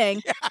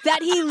cheating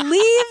that he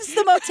leaves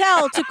the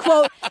motel to,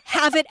 quote,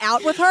 have it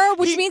out with her,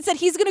 which means that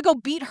he's going to go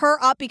beat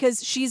her up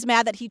because she's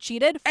mad that he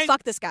cheated. And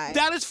Fuck this guy.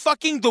 That is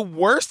fucking the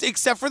worst,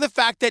 except for the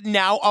fact that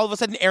now all of a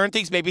sudden Aaron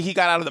thinks maybe he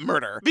got out of the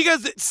murder.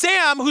 Because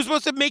Sam, who's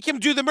supposed to make him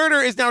do the murder,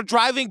 is now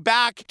driving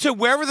back to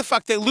wherever the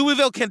fuck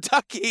Louisville,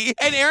 Kentucky.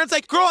 And Aaron's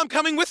like, girl, I'm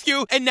coming with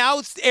you. And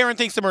now Aaron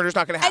thinks the murder's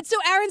not going to happen. And so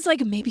Aaron's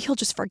like, maybe he'll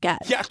just forget.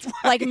 Yeah,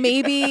 right. Like,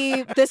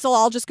 maybe this will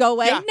all just go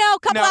away. Yeah. No, a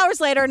couple No.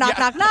 hours later, knock,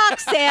 Yeah. knock, knock.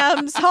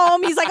 Sam's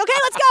home. He's like, okay,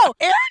 let's go.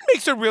 Aaron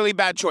makes a really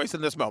bad choice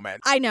in this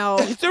moment. I know.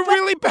 It's a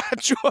really bad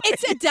choice.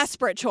 It's a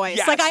desperate choice.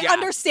 Yes, like, I yeah.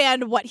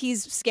 understand what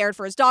he's scared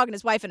for his dog and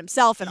his wife and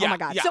himself. And oh Yeah, my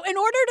God. yeah. So in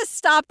order to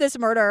stop this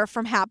murder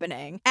from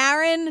happening,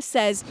 Aaron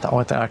says, The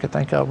only thing I could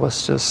think of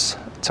was just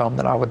tell him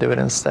that I would do it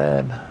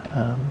instead,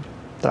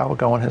 that I would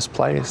go in his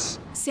place.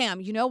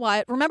 Sam, you know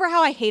what? Remember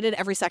how I hated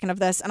every second of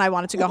this and I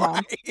wanted to go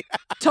home?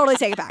 Totally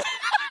take it back.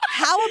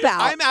 How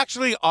about I'm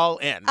actually all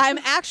in.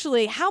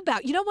 how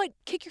about, you know what?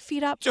 Kick your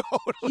feet up. Totally.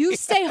 You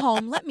stay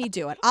home. Let me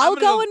do it. I'll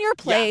gonna go go- in your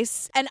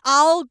place and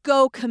I'll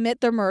go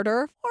commit the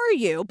murder for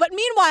you. But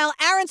meanwhile,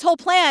 Aaron's whole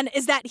plan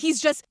is that he's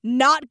just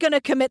not going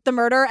to commit the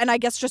murder and I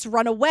guess just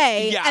run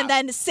away. Yeah. And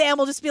then Sam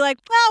will just be like,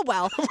 oh,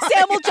 well,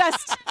 Sam will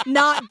just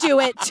not do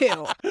it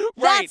too.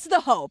 That's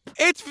the hope.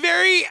 It's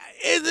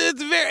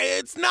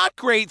not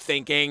great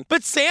thinking,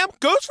 but Sam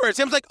goes for it.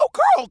 Sam's like, oh,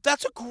 girl,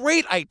 that's a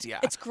great idea.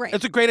 It's great.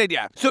 It's a great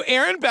idea. So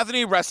Aaron,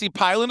 Bethany, and Rusty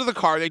pile into the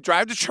car. They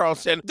drive to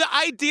Charleston. The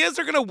ideas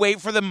are going to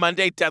wait for the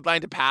Monday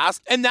deadline to pass.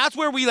 And that's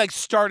where we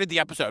started the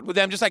episode with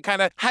them just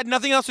kind of had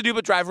nothing else to do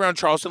but drive around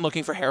Charleston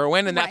looking for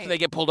heroin. And that's Right. when they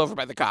get pulled over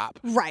by the cop.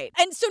 Right.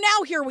 And so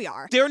now here we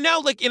are. They're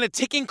now in a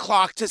ticking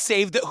clock to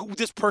save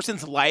this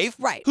person's life.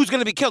 Right. Who's going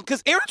to be killed.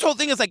 Because Aaron's whole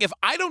thing is if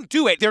I don't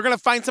do it, they're going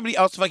to find somebody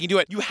else to fucking do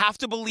it. You have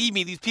to believe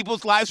me. These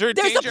people's lives are in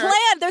There's danger. a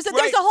plan. There's a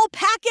whole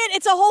packet.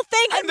 It's a whole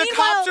thing. And the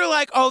meanwhile, cops are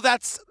like, oh,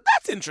 that's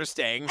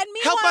interesting. And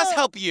Help us meanwhile,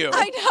 help you.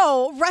 I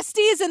know.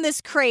 Rusty is in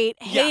this crate,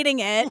 hating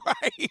it.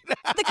 Right.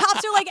 The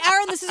cops are like,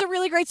 Aaron, this is a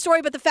really great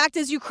story, but the fact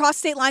is you crossed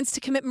state lines to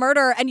commit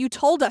murder and you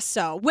told us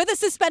so with a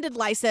suspended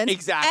license.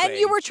 Exactly. And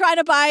you were trying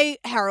to buy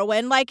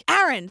heroin. Like,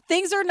 Aaron,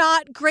 things are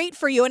not great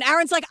for you. And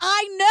Aaron's like,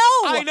 I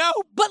know.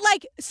 But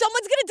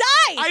someone's going to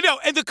die. I know.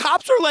 And the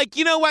cops are like,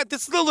 you know what?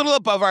 This is a little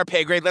above our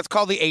pay grade. Let's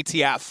call the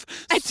ATF.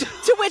 And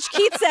to which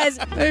Keith says,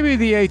 Maybe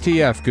the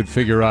ATF could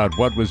figure out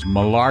what was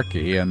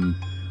malarkey and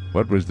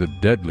what was the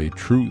deadly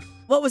truth.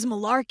 what was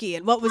malarkey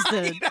and what was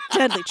the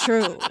deadly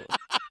truth?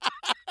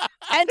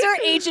 Enter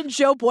Agent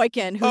Joe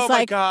Boykin, who's Oh my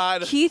like,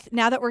 God. Keith,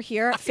 now that we're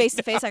here face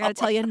to face, I got to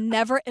tell you,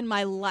 never in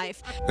my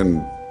life.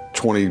 In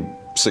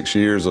 26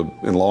 years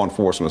in law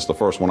enforcement, it's the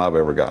first one I've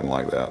ever gotten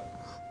like that.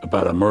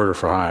 About a murder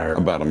for hire.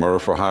 About a murder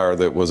for hire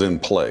that was in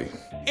play.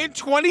 In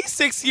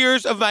 26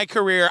 years of my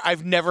career,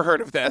 I've never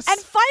heard of this. And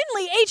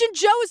finally, Agent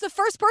Joe is the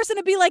first person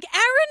to be like,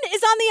 Aaron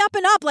is on the up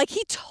and up. Like,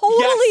 he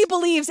totally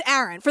believes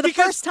Aaron for the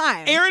Because first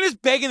time. Aaron is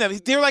begging them.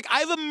 They're like, I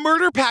have a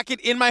murder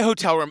packet in my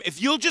hotel room.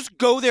 If you'll just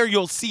go there,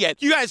 you'll see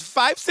it. You guys,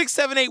 5, 6,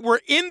 7, 8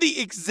 were in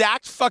the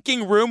exact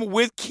fucking room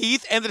with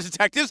Keith and the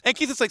detectives. And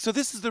Keith is like, so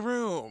this is the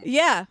room.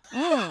 Yeah.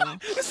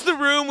 This is the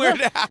room where it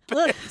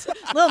happened.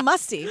 Little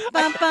musty.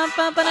 Bum, bum,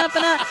 bum, ba-da,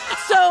 ba-da.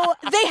 So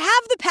they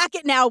have the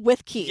packet now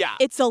with Keith. Yeah.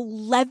 It's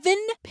 11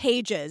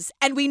 pages,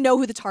 and we know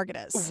who the target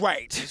is.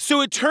 Right.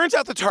 So it turns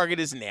out the target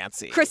is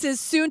Nancy. Chris's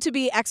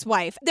soon-to-be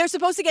ex-wife. They're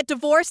supposed to get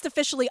divorced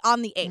officially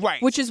on the 8th,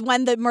 Right. which is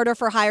when the murder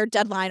for hire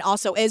deadline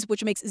also is,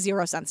 which makes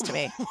zero sense to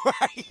me.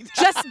 Right.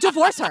 Just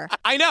divorce her.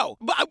 I know.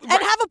 But, And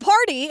have a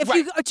party if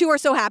Right. you two are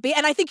so happy.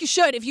 And I think you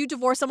should. If you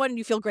divorce someone and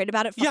you feel great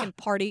about it, fucking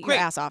party Great.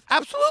 your ass off.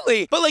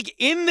 Absolutely. But like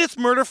in this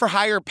murder for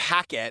hire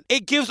packet,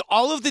 it gives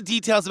all of the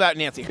details about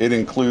Nancy. It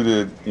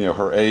included,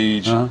 her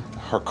age,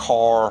 her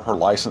car, her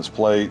license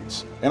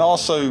plates, and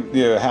also,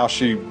 how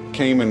she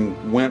came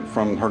and went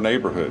from her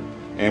neighborhood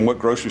and what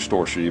grocery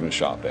store she even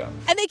shopped at.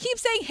 And they keep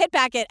saying hit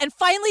packet. And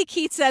finally,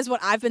 Keith says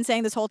what I've been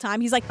saying this whole time.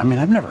 He's like, I mean,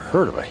 I've never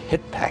heard of a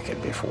hit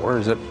packet before.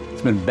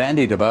 It's been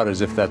bandied about as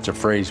if that's a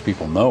phrase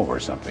people know or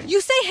something. you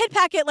say hit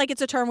packet like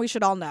it's a term we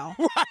should all know.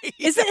 Right.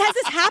 Has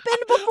this happened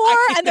before?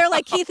 And they're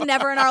like, Keith,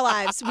 never in our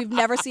lives. We've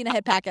never seen a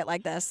hit packet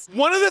like this.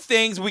 One of the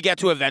things we get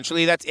to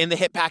eventually that's in the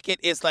hit packet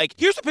is like,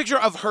 here's a picture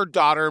of her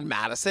daughter,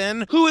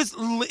 Madison, who is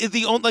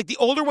the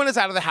older one is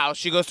out of the house.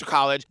 She goes to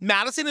college.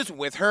 Madison is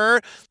with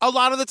her a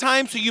lot of the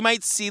time. So you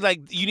might see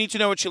you need to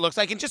know what she looks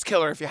like and just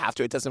kill her if you have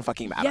to. It doesn't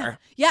fucking matter.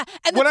 Yeah.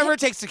 And Whatever it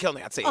takes to kill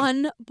Nancy.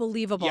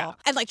 Unbelievable. Yeah.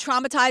 And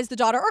traumatize the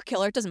daughter or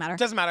kill her. It doesn't matter.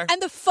 Doesn't matter.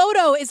 And the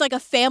photo is like a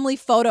family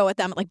photo at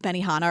them at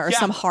Benihana or Yeah.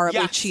 some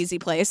horribly Yes. cheesy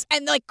place.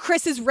 And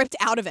Chris is ripped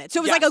out of it. So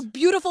it was Yes. like a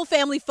beautiful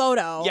family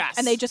photo. Yes.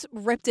 And they just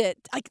ripped it.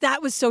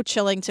 That was so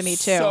chilling to me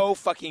too. So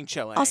fucking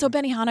chilling. Also,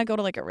 Benihana, go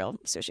to a real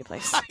sushi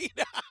place.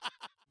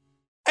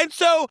 And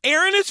so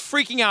Aaron is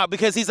freaking out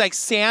because he's like,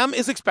 Sam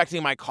is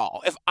expecting my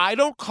call. If I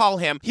don't call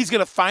him, he's going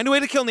to find a way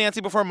to kill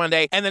Nancy before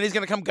Monday, and then he's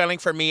going to come gunning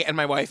for me and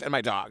my wife and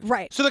my dog.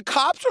 Right. So the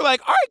cops are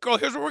like, all right, girl,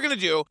 here's what we're going to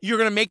do. You're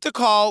going to make the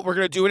call. We're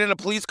going to do it in a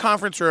police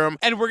conference room,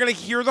 and we're going to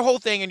hear the whole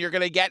thing, and you're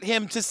going to get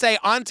him to say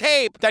on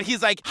tape that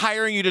he's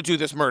hiring you to do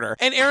this murder.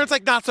 And Aaron's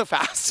like, not so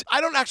fast.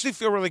 I don't actually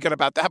feel really good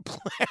about that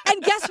plan.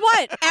 And guess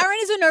what? Aaron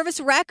is a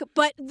nervous wreck,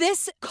 but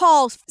this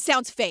call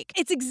sounds fake.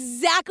 It's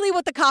exactly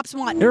what the cops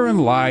want. Aaron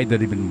lied that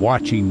he'd been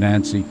watching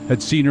Nancy,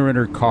 had seen her in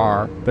her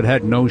car, but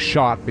had no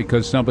shot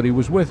because somebody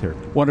was with her.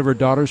 One of her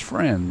daughter's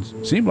friends.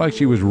 Seemed like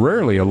she was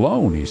rarely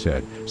alone, he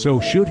said.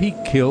 So should he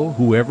kill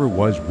whoever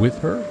was with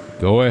her?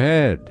 Go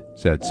ahead,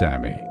 said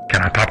Sammy.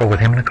 Can I pop up with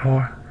him in the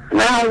car?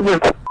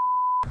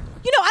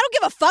 I don't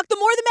give a fuck. The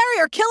more the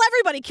merrier. Kill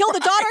everybody. Kill the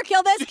daughter.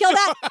 Kill this. Kill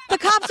that. The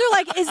cops are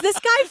like, is this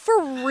guy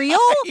for real?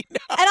 And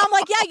I'm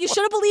like, yeah, you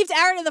should have believed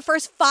Aaron in the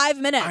first 5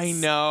 minutes. I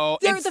know.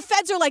 The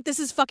feds are like, this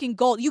is fucking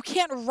gold. You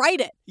can't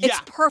write it.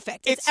 It's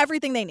perfect. It's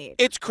everything they need.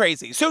 It's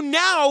crazy. So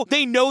now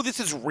they know this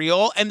is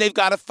real, and they've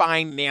got to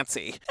find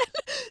Nancy.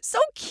 So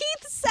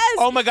Keith says...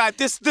 Oh my God.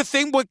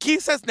 What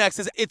Keith says next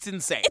is it's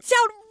insane. It's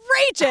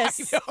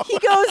outrageous. He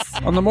goes...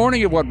 On the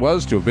morning of what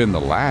was to have been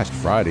the last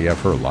Friday of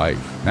her life,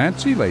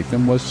 Nancy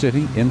Latham was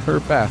sitting in her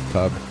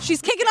bathtub.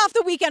 She's kicking off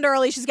the weekend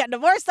early. She's getting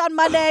divorced on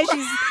Monday.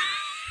 She's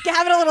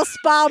having a little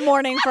spa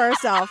morning for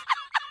herself.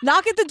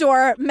 Knock at the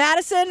door.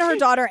 Madison, her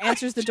daughter,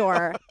 answers the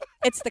door.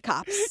 It's the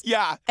cops.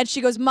 Yeah. And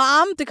she goes,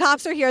 Mom, the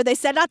cops are here. They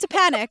said not to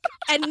panic.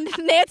 And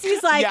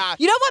Nancy's like,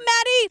 you know what,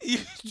 Maddie?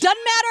 Doesn't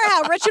matter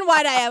how rich and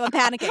white I am, I'm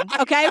panicking.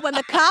 Okay? When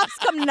the cops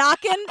come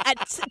knocking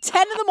at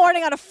 10 in the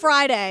morning on a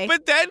Friday.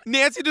 But then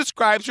Nancy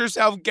describes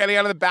herself getting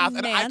out of the bath,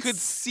 and I could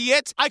see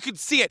it.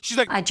 She's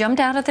like, I jumped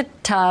out of the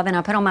tub and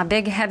I put on my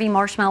big heavy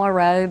marshmallow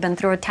robe and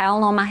threw a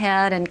towel on my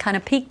head and kind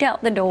of peeked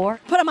out the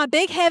door. Put on my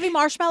big heavy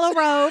marshmallow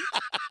robe,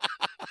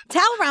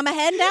 towel around my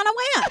head, and down I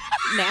went.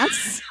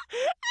 Nance.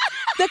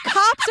 The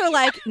cops are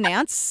like,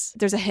 Nance,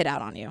 there's a hit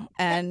out on you,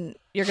 and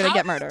you're going to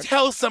get murdered.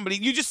 Tell somebody.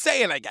 You just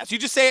say it, I guess. You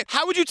just say it.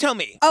 How would you tell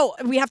me? Oh,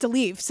 we have to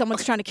leave.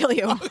 Someone's trying to kill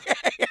you.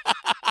 Okay.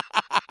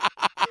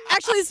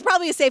 Actually, this is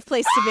probably a safe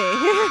place to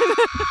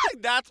be.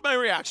 That's my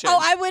reaction. Oh,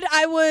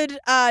 I would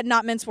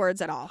not mince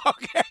words at all.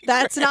 Okay.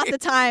 That's not the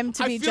time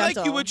to be gentle. I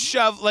feel like you would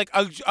shove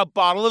a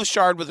bottle of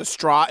Shard with a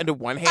straw into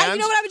one hand. You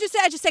know what I would just say?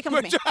 I'd just say, come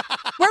with me.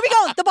 Where are we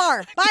going? The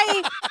bar.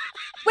 Bye.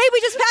 Wait,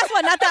 we just passed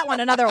one. Not that one.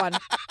 Another one.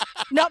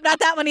 Nope, not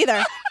that one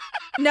either.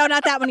 No,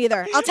 not that one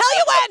either. I'll tell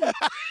you when.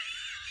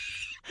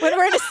 When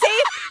we're in a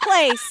safe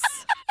place.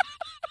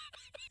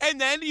 And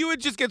then you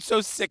would just get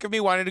so sick of me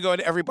wanting to go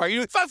into every bar. You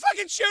would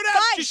fucking shoot him.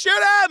 Fine. Just shoot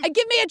him. And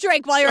give me a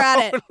drink while you're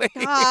at Totally.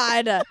 it.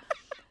 God.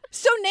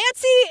 So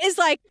Nancy is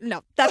like,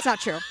 no, that's not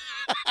true.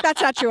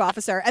 That's not true,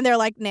 officer. And they're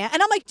like, nah.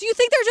 And I'm like, do you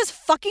think they're just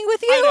fucking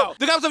with you? I know.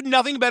 The cops have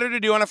nothing better to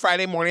do on a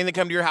Friday morning than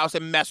come to your house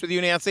and mess with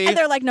you, Nancy. And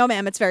they're like, no,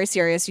 ma'am, it's very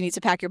serious. You need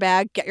to pack your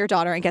bag, get your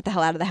daughter, and get the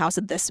hell out of the house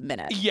at this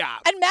minute. Yeah.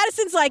 And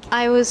Madison's like,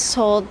 I was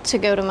told to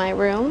go to my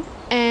room,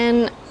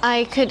 and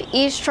I could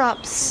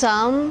eavesdrop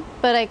some,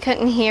 but I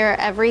couldn't hear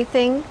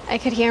everything. I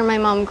could hear my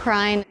mom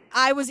crying.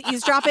 I was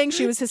eavesdropping.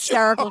 She was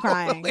hysterical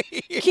crying.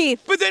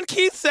 Keith. But then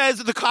Keith says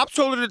the cops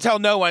told her to tell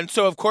no one,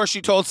 so of course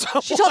she told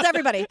someone. She told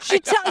everybody. She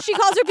calls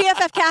her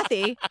BFF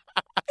Kathy.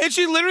 And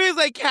she literally is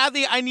like,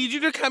 Kathy, I need you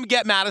to come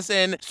get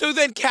Madison. So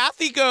then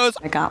Kathy goes,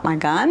 I got my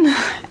gun,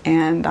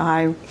 and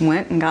I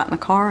went and got in the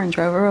car and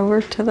drove her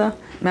over to the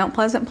Mount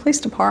Pleasant Police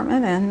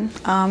Department,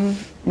 and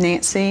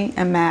Nancy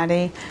and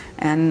Maddie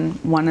and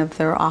one of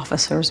their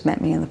officers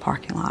met me in the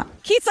parking lot.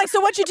 Keith's like,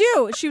 so what'd you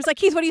do? She was like,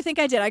 Keith, what do you think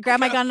I did? I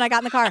grabbed my gun and I got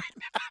in the car.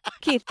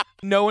 Keith.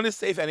 No one is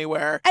safe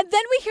anywhere. And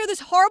then we hear this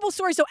horrible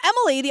story. So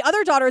Emily, the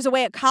other daughter, is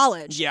away at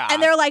college. Yeah.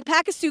 And they're like,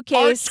 pack a suitcase.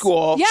 Art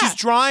school. Yeah. She's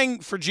drawing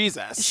for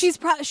Jesus. She's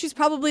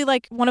probably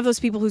like one of those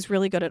people who's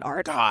really good at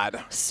art.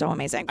 God. So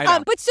amazing. I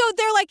know. But so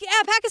they're like, yeah,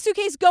 pack a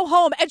suitcase, go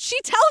home. And she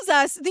tells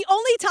us the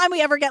only time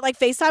we ever get like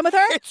FaceTime with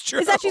her It's true.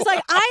 is that she's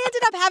like, I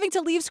ended up having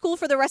to leave school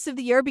for the rest of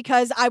the year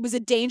because I was a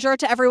danger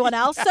to everyone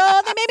else. So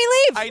they made me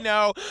leave. I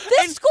know.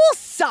 This school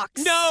sucks.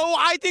 No,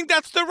 I think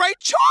that's the right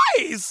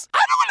choice. I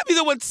don't want to be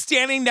the one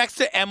standing next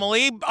to Emily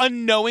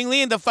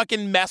unknowingly in the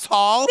fucking mess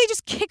hall. They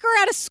just kick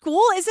her out of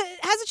school?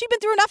 Hasn't she been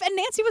through enough? And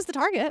Nancy was the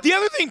target. The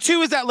other thing,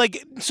 too, is that,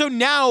 like, so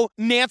now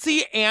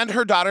Nancy and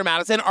her daughter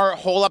Madison are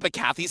hole up at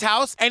Kathy's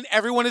house, and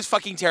everyone is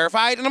fucking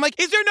terrified. And I'm like,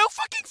 is there no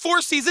fucking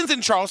Four Seasons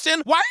in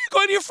Charleston? Why are you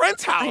going to your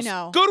friend's house? I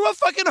know. Go to a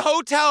fucking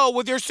hotel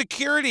with your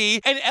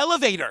security and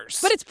elevators.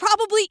 But it's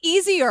probably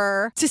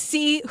easier to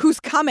see who's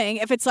coming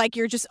if it's like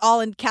you're just all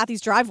in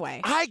Kathy's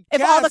driveway.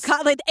 If all the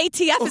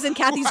ATF is in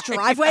Kathy's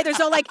driveway, there's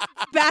no like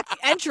back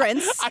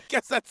entrance. I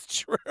guess that's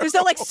true. There's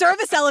no like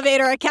service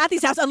elevator at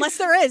Kathy's house unless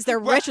there is. They're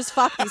rich as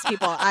fuck, these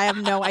people. I have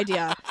no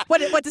idea.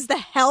 What does the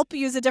help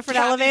use a different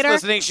Kathy's elevator?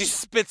 listening, she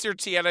spits her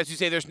tea out as you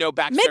say there's no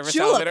back service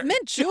elevator.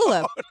 Mint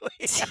julep.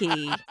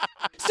 Tea.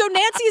 So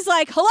Nancy's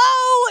like,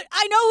 hello,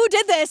 I know who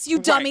did this, you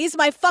dummies.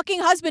 My fucking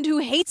husband who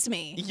hates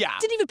me. Yeah.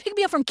 Didn't even pick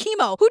me up from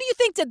chemo. Who do you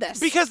think did this?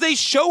 Because they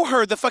show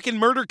her the fucking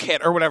murder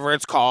kit or whatever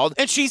it's called,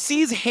 and she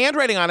sees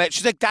handwriting on it.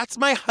 She's like, that's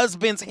my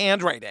husband's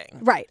handwriting.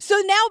 Right. So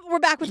now we're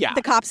back with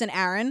the cops and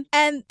Aaron.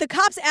 And the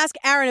cops ask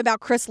Aaron about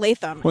Chris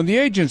Latham. When the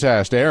agents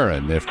asked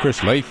Aaron if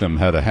Chris Latham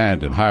had a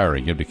hand in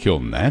hiring him to kill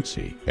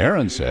Nancy,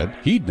 Aaron said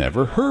he'd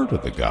never heard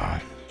of the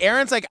guy.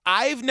 Aaron's like,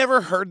 I've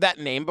never heard that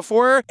name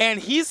before,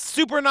 and he's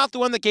super not the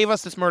one that gave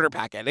us this murder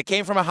packet. It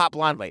came from a hot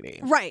blonde lady.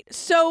 Right.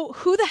 So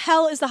who the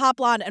hell is the hot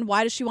blonde, and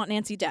why does she want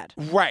Nancy dead?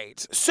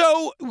 Right.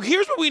 So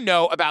here's what we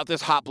know about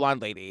this hot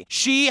blonde lady.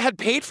 She had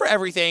paid for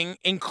everything,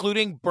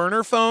 including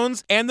burner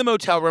phones and the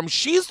motel room.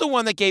 She's the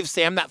one that gave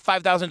Sam that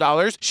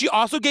 $5,000. She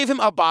also gave him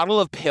a bottle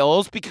of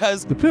pills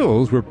because... The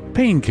pills were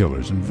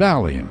painkillers and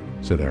Valium,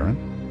 said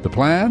Aaron. The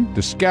plan?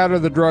 To scatter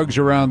the drugs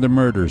around the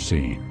murder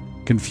scene.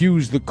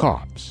 Confuse the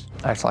cops.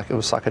 Acts like it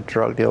was like a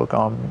drug deal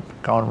gone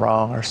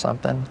wrong or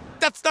something.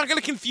 That's not going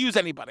to confuse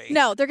anybody.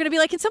 No, they're going to be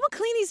like, can someone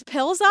clean these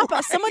pills up?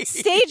 Right. Someone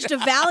staged a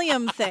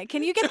Valium thing.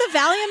 Can you get the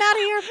Valium out of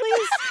here,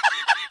 please?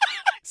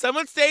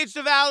 Someone staged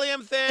a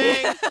Valium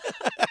thing.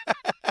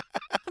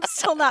 I'm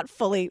still not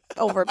fully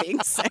over being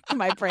sick.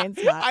 My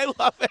brain's not. I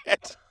love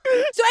it.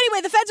 So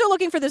anyway, the feds are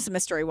looking for this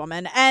mystery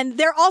woman, and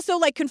they're also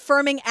like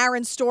confirming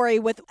Aaron's story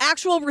with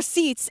actual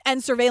receipts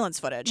and surveillance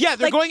footage. Yeah,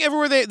 they're going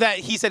everywhere that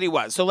he said he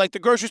was. So like the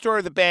grocery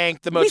store, the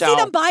bank, the motel. We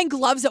see them buying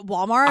gloves at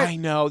Walmart. I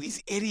know,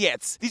 these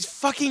idiots. These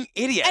fucking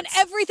idiots. And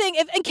everything,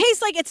 in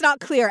case like it's not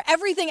clear,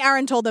 everything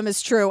Aaron told them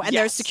is true, and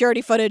there's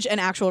security footage and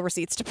actual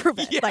receipts to prove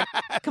it. Yes. Like,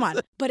 come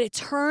on. But it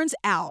turns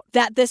out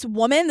that this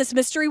woman, this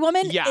mystery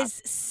woman,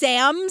 is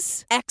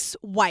Sam's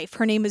ex-wife.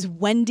 Her name is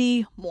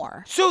Wendy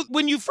Moore. So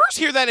when you first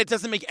hear that, it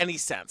doesn't make any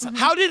sense. Mm-hmm.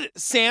 How did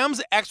Sam's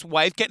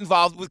ex-wife get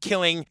involved with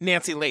killing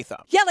Nancy Latham?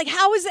 Yeah, like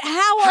how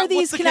are these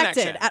what's the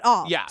connected connection? at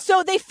all? Yeah.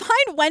 So they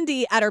find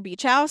Wendy at her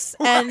beach house,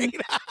 and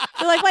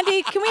they're like,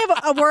 Wendy, can we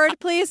have a word,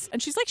 please?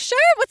 And she's like, sure,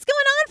 what's going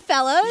on,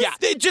 fellas?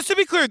 Yeah, just to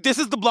be clear, this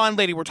is the blonde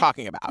lady we're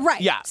talking about.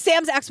 Right. Yeah.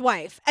 Sam's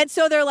ex-wife. And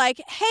so they're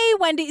like, hey,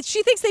 Wendy,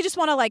 she thinks they just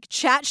want to like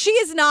chat. She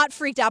is not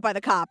freaked out by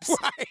the cops.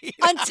 Right.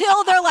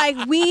 Until they're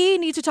like, we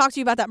need to talk to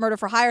you about that murder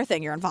for hire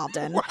thing you're involved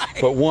in. Right.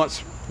 But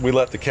once we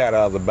let the cat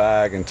out of the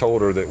bag and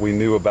told her that we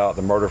knew about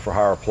the murder for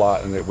hire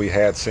plot and that we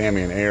had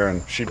Sammy and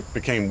Aaron, she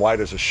became white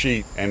as a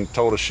sheet and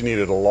told us she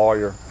needed a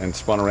lawyer and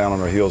spun around on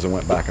her heels and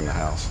went back in the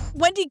house.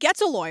 Wendy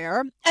gets a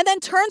lawyer and then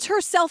turns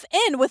herself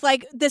in with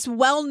like this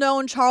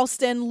well-known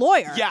Charleston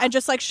lawyer and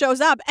just like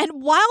shows up.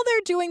 And while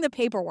they're doing the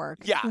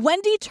paperwork,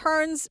 Wendy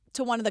turns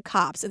to one of the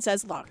cops and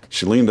says, look.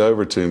 She leaned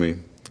over to me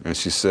and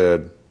she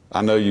said,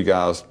 I know you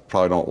guys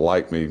probably don't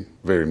like me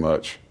very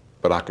much,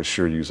 but I could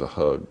sure use a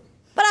hug.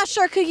 But I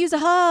sure could use a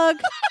hug.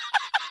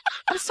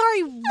 I'm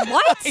sorry,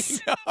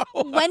 what?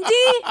 Wendy?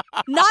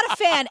 Not a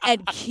fan.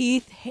 And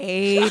Keith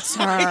hates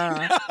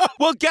her.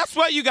 Well, guess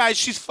what, you guys?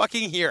 She's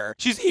fucking here.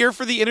 She's here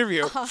for the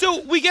interview.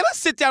 So we get to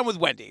sit down with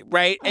Wendy,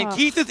 right? And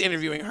Keith is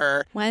interviewing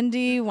her.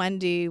 Wendy.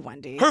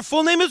 Her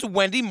full name is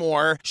Wendy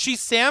Moore. She's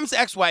Sam's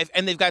ex-wife,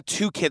 and they've got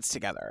 2 kids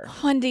together.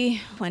 Wendy.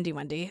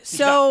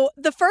 So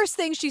the first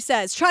thing she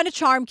says, trying to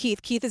charm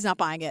Keith. Keith is not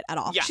buying it at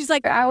all. Yeah. She's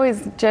like, I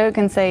always joke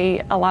and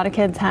say a lot of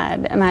kids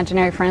had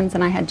imaginary friends,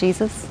 and I had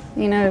Jesus.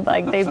 You know,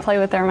 like they'd play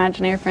with their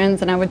imaginary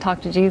friends, and I would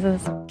talk to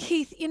Jesus.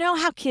 Keith, you know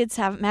how kids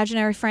have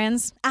imaginary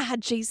friends? I had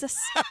Jesus.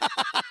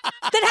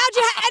 Then how'd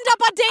you end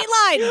up on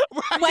Dateline,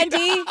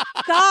 Wendy?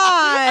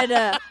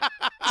 God.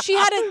 She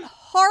had a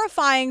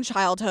horrifying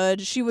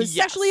childhood. She was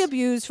Yes. sexually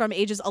abused from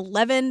ages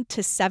 11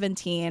 to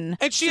 17.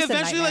 And she Just a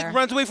eventually nightmare.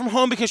 runs away from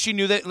home because she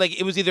knew that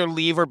it was either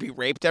leave or be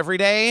raped every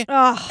day.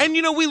 Ugh. And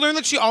we learned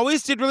that she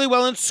always did really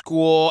well in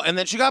school, and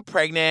then she got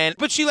pregnant,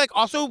 but she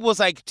also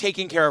was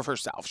taking care of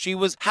herself. She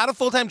had a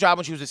full-time job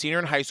when she was a senior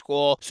in high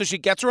school, so she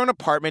gets her own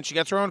apartment, she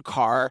gets her own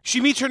car.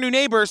 She meets her new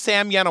neighbor,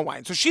 Sam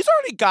Yenawine. So she's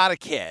already got a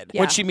kid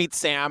when she meets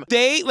Sam.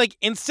 They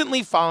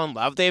instantly fall in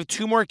love. They have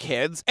 2 more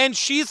kids, and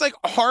she's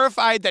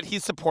horrified that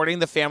he's supporting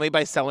the family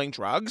by selling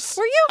drugs.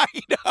 Were you?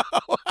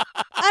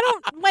 I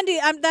know. Wendy,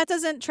 that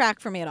doesn't track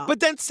for me at all. But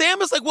then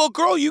Sam is like, well,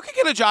 girl, you could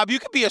get a job. You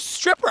could be a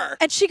stripper.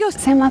 And she goes,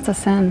 Sam, that's a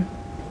sin.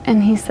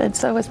 And he said,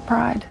 so is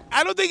pride.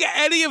 I don't think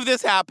any of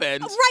this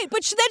happened. Right,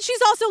 but then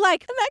she's also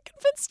like, and that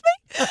convinced me.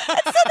 And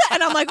said that.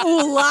 And I'm like,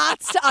 ooh,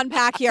 lots to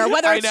unpack here.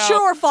 Whether I it's know.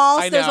 true or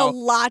false, I there's a know.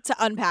 lot to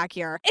unpack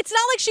here. It's not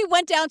like she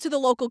went down to the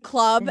local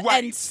club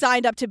and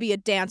signed up to be a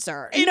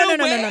dancer. No.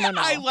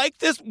 I like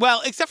this.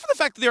 Well, except for the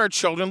fact that there are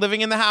children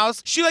living in the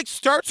house. She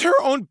starts her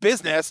own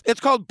business. It's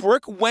called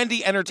Brooke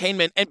Wendy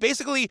Entertainment. And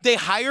basically they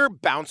hire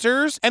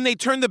bouncers and they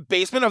turn the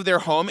basement of their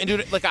home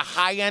into a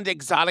high-end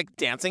exotic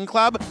dancing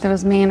club. There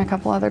was me and a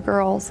couple other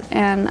girls,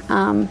 and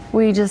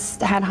we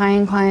just had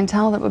high-end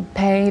clientele that would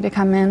pay to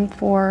come in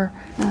for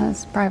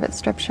this private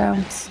strip show.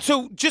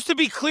 So just to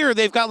be clear,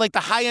 they've got the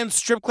high-end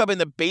strip club in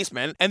the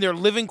basement and their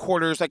living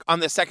quarters on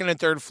the 2nd and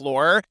 3rd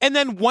floor. And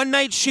then one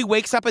night she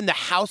wakes up and the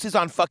house is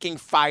on fucking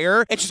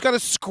fire and she's got to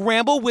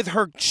scramble with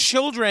her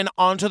children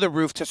onto the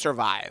roof to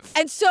survive.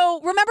 And so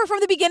remember from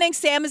the beginning,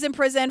 Sam is in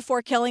prison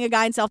for killing a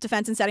guy in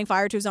self-defense and setting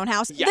fire to his own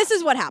house. Yeah. This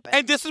is what happened.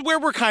 And this is where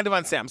we're kind of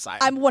on Sam's side.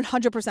 I'm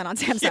 100% on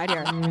Sam's side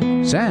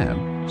here.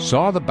 Sam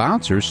saw the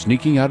bouncers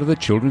sneaking out of the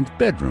children's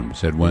bedroom,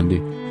 said Wendy.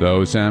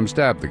 So Sam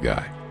stabbed the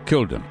guy,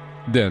 killed him,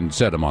 then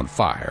set him on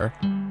fire.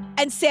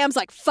 And Sam's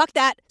like, fuck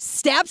that,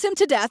 stabs him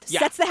to death,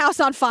 sets the house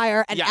on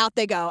fire, and out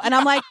they go. And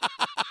I'm like,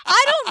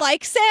 I don't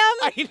like Sam.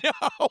 I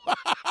know.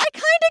 I kind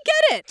of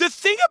get it. The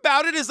thing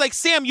about it is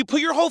Sam, you put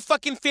your whole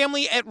fucking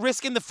family at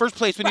risk in the first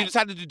place when you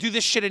decided to do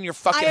this shit in your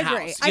fucking I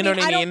agree. house. You know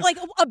what I mean?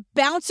 Don't, a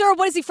bouncer,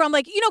 what is he from?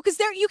 Because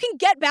you can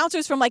get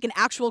bouncers from an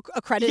actual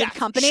accredited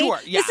company. Sure,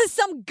 yeah. This is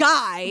some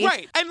guy.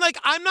 Right. And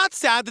I'm not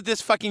sad that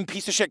this fucking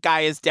piece of shit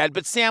guy is dead,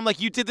 but Sam,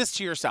 you did this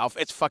to yourself.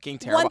 It's fucking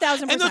terrible.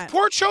 1000%. And those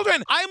poor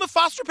children. I am a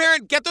foster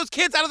parent. Get those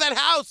kids out of that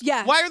house.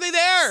 Yeah. Why are they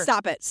there?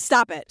 Stop it.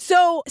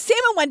 So Sam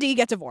and Wendy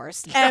get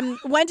divorced, and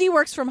Wendy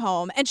works from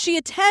home, and she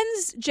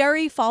attends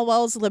Jerry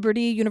Falwell's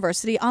Liberty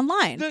University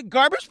online. The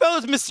garbage pail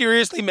is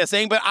mysteriously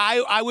missing, but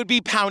I would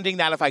be pounding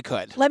that if I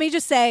could. Let me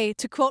just say,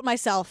 to quote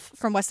myself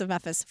from west of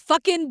Memphis,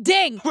 fucking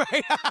ding.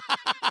 Right.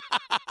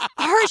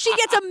 She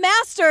gets a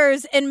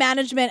master's in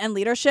management and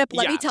leadership.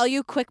 Let me Yeah. tell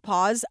you, quick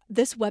pause,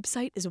 this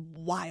website is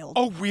wild.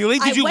 Oh, really?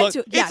 Did you look?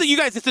 Yes. You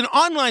guys, it's an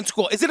online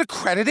school. Is it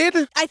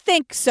accredited? I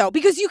think so,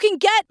 because you can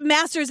get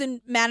masters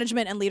in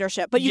management and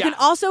leadership, but you can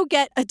also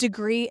get a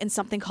degree in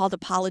something called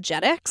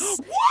apologetics.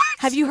 What?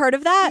 Have you heard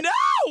of that?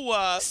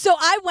 No! So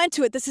I went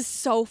to it. This is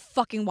so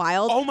fucking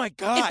wild. Oh my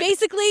God. It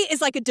basically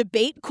is like a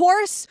debate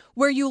course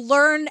where you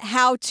learn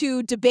how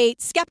to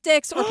debate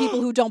skeptics or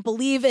people who don't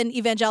believe in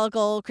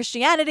evangelical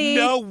Christianity.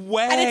 No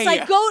way. And it's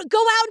like, go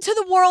out into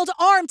the world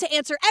armed to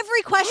answer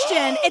every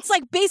question. It's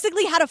like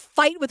basically how to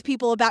fight with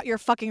people about your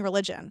fucking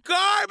religion.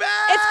 Garbage!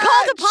 It's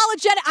called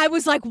apologetic. I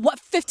was like, what,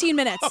 15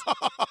 minutes?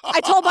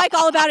 I told Mike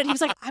all about it. He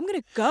was like, I'm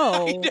going to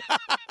go.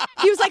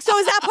 He was like, so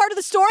is that part of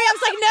the story? I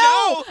was like,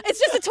 no. It's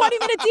just a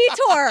 20-minute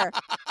detour.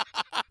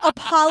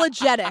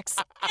 Apologetics.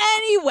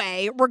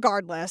 Anyway,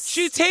 regardless.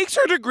 She takes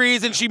her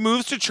degrees and she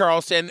moves to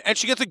Charleston, and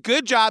she gets a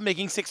good job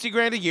making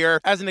 $60,000 a year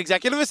as an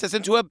executive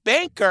assistant to a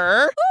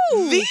banker,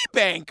 the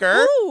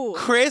banker,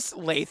 Chris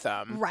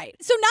Latham. Right.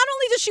 So not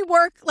only does she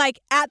work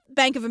at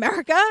Bank of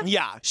America,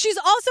 she's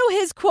also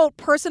his, quote,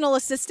 personal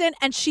assistant,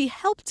 and she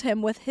helped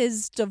him with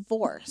his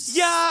divorce.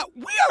 Yeah,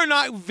 we are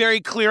not very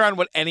clear on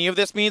what any of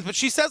this means, but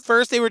she says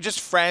first they were just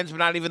friends, but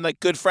not even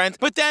good friends.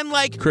 But then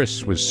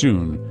Chris was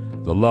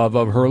soon the love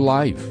of her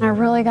life. I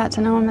really got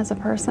to know him as a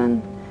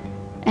person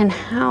and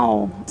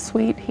how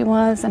sweet he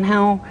was and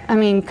how,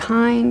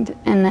 kind.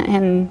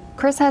 And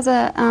Chris has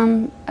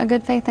a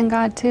good faith in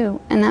God too,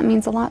 and that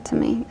means a lot to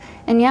me.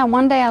 And yeah,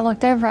 one day I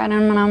looked over at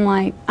him and I'm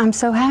like, I'm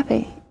so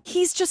happy.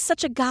 He's just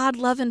such a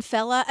God-loving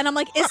fella. And I'm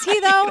like, is he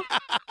though?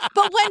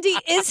 But Wendy,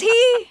 is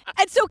he?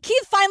 And so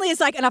Keith finally is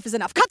like, enough is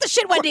enough. Cut the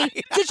shit, Wendy.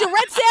 Right. Did you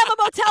rent Sam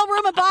a motel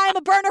room and buy him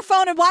a burner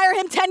phone and wire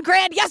him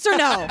 $10,000? Yes or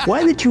no?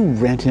 Why did you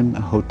rent him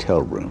a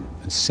hotel room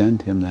and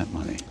send him that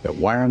money?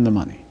 Wire him the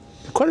money?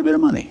 Quite a bit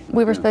of money.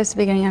 We were supposed to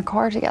be getting a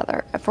car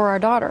together for our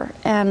daughter.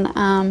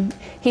 And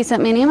he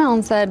sent me an email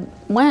and said,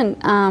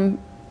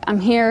 I'm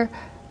here,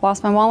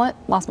 lost my wallet,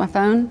 lost my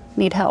phone,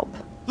 need help.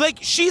 Like,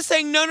 she's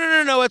saying,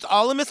 no, it's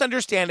all a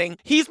misunderstanding.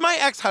 He's my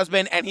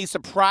ex-husband, and he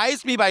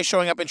surprised me by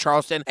showing up in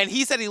Charleston, and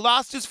he said he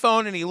lost his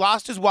phone and he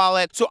lost his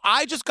wallet, so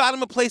I just got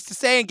him a place to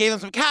stay and gave him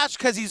some cash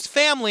because he's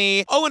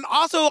family. Oh, and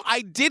also,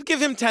 I did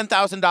give him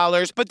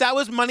 $10,000, but that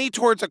was money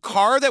towards a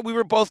car that we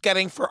were both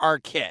getting for our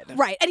kid.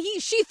 Right, and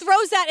she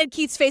throws that in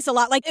Keith's face a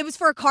lot. Like, it was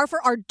for a car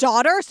for our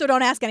daughter, so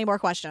don't ask any more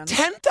questions.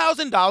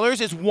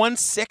 $10,000 is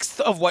 1/6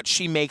 of what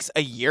she makes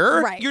a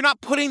year. Right. You're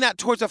not putting that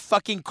towards a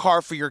fucking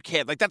car for your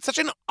kid. Like, that's such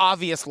an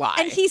obvious lie.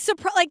 And he's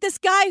surprised, like this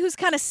guy who's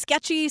kind of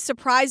sketchy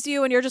surprised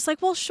you, and you're just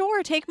like, well,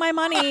 sure, take my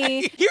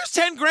money. Here's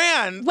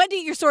 $10,000. Wendy,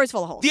 your story's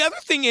full of holes. The other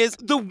thing is,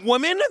 the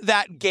woman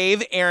that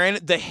gave Aaron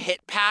the hit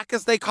pack,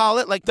 as they call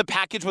it, like the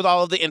package with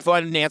all of the info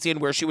on Nancy and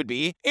where she would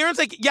be, Aaron's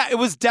like, yeah, it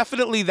was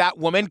definitely that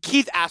woman.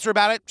 Keith asked her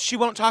about it. She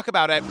won't talk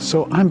about it.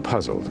 So I'm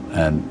puzzled,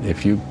 and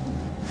if you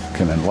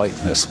can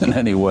enlighten us in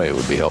any way, it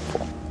would be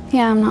helpful.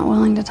 Yeah, I'm not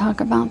willing to talk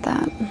about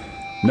that.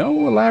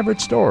 No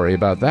elaborate story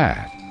about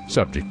that.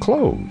 Subject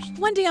closed.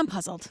 Wendy, I'm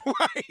puzzled.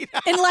 Right.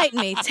 Enlighten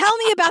me. Tell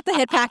me about the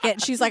hit packet.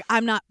 She's like,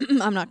 I'm not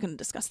going to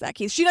discuss that,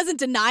 Keith. She doesn't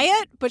deny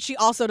it, but she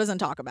also doesn't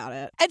talk about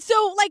it. And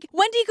so, like,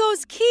 Wendy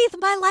goes, Keith,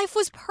 my life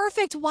was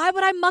perfect. Why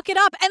would I muck it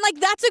up? And, like,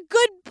 that's a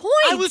good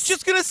point. I was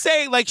just going to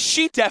say, like,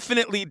 she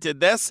definitely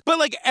did this, but,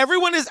 like,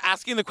 everyone is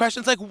asking the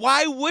questions, like,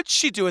 why would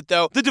she do it,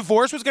 though? The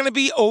divorce was going to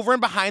be over and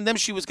behind them.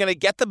 She was going to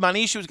get the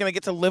money. She was going to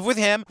get to live with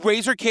him,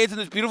 raise her kids in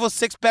this beautiful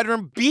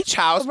 6-bedroom beach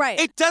house. Right.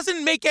 It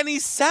doesn't make any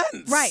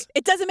sense. Right.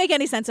 It doesn't make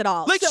any sense at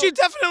all. Like, she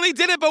definitely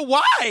did it, but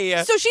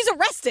why? So she's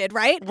arrested,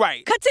 right?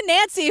 Right. Cut to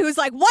Nancy, who's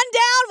like, 1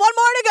 down, 1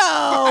 more to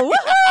go.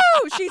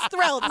 Woohoo! She's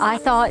thrilled. I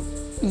thought,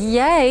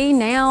 yay,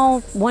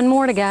 now 1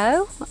 more to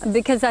go?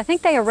 Because I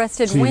think they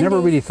arrested So you Wendy. never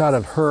really thought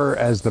of her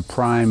as the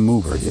prime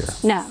mover here?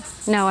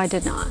 No, I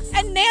did not.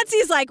 And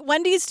Nancy's like,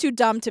 Wendy's too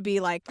dumb to be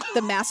like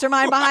the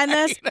mastermind behind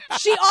this.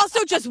 She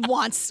also just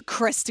wants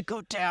Chris to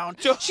go down.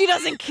 She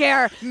doesn't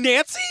care.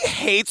 Nancy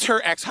hates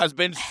her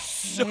ex-husband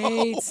so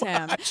Hates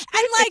him. much.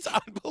 And like, It's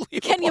unbelievable.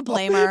 can you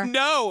blame her?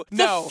 No.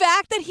 The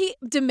fact that he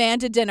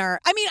demanded dinner.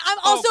 I mean, I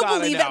also God,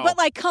 believe I it, know. but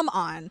like, come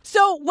on.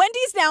 So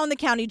Wendy's now in the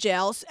county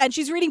jail, and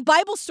she's reading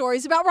Bible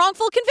stories about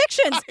wrongful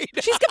convictions.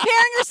 She's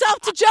comparing herself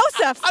to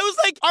Joseph. I was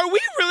like, are we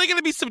really going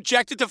to be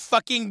subjected to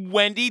fucking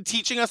Wendy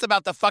teaching us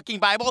about the fucking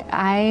Bible?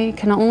 I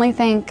can only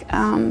think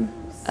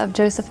of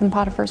Joseph and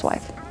Potiphar's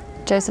wife.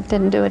 Joseph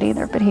didn't do it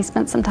either, but he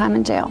spent some time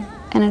in jail,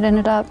 and it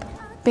ended up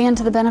being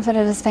to the benefit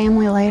of his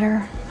family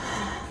later.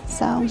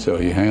 So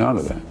you hang on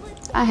to that?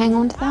 I hang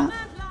on to that.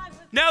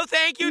 No,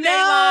 thank you, No,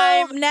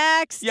 Dateline.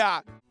 next.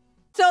 Yeah.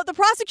 So the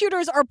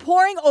prosecutors are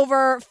poring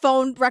over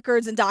phone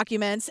records and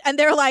documents, and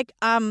they're like,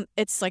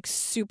 it's like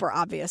super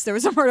obvious. There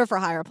was a murder for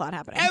hire plot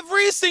happening.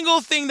 Every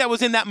single thing that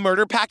was in that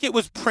murder packet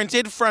was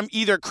printed from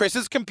either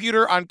Chris's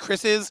computer on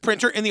Chris's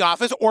printer in the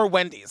office or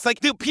Wendy's. Like,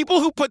 the people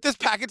who put this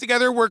packet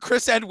together were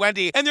Chris and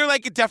Wendy, and they're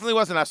like, it definitely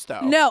wasn't us,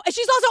 though. No, and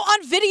she's also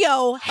on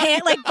video,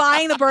 like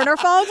buying the burner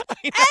phones,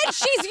 and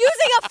she's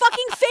using a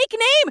fucking fake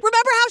name.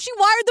 Remember how she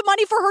wired the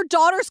money for her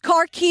daughter's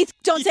car? Keith,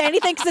 don't say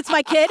anything because it's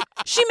my kid.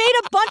 She made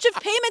a bunch of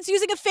payments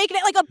using a fake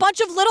name, like a bunch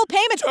of little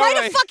payments. Totally.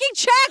 Write a fucking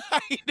check.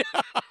 I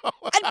know.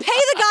 And pay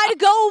the guy to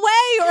go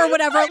away or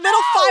whatever.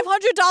 Little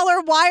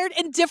 $500 wired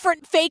in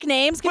different fake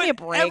names. Give me a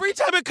break. Every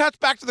time it cuts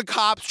back to the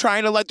cops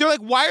trying to, like, they're like,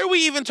 why are we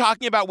even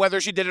talking about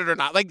whether she did it or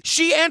not? Like,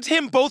 she and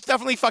him both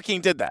definitely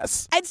fucking did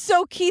this. And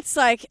so Keith's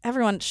like,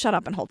 everyone shut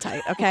up and hold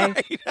tight, okay?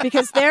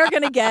 Because they're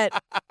going to get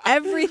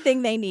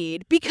everything they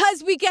need.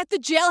 Because we get the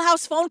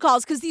jailhouse phone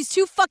calls because these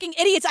two fucking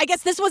idiots, I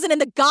guess this wasn't in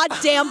the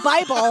goddamn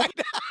Bible.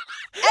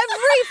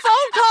 Every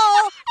phone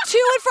call to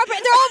and from, they're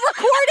all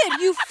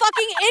recorded, you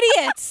fucking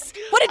idiots.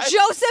 What, did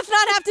Joseph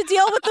not have to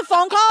deal with the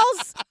phone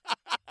calls?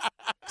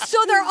 So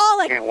they're all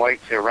like, Can't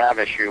wait to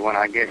ravish you when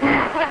I get here.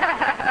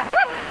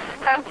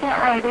 I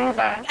can't wait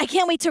either. I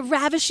can't wait to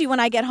ravish you when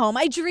I get home.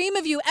 I dream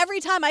of you every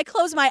time I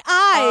close my eyes.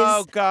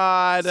 Oh,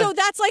 God. So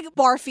that's like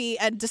barfy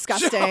and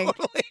disgusting.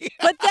 Totally.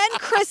 But then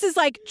Chris is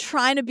like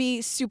trying to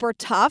be super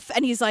tough,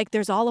 and he's like,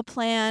 there's all a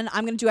plan.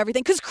 I'm going to do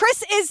everything. Because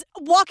Chris is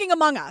walking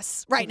among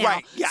us right now.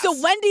 Right, yes. So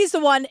Wendy's the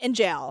one in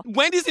jail.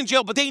 Wendy's in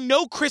jail, but they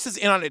know Chris is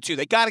in on it too.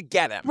 They got to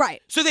get him.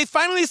 Right. So they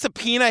finally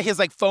subpoena his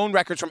like phone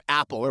records from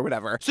Apple or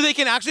whatever. So they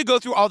can actually go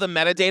through all the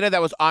metadata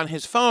that was on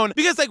his phone.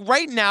 Because like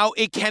right now,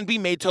 it can be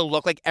made to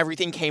look like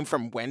everything came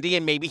from Wendy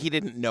and maybe he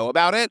didn't know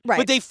about it. Right.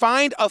 But they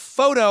find a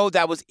photo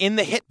that was in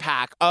the hit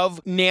pack of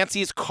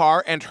Nancy's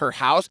car and her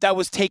house that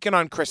was taken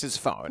on Chris's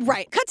phone.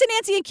 Right. Cut to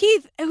Nancy and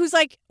Keith, who's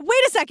like, wait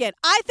a second.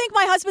 I think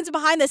my husband's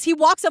behind this. He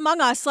walks among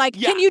us. Like,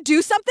 Yeah. Can you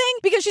do something?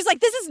 Because she's like,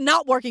 this is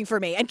not working for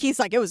me. And Keith's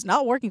like, it was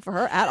not working for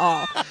her at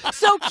all.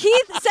 So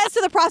Keith says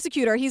to the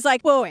prosecutor, he's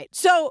like, wait.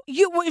 So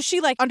was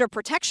she like under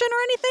protection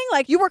or anything?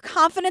 Like you were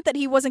confident that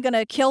he wasn't going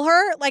to kill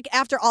her like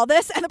after all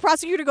this? And the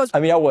prosecutor goes, I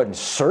mean, I wasn't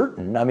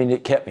certain. I mean,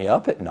 it kept me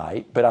up at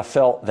night, but I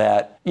felt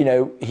that,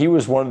 he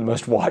was one of the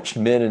most watched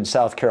men in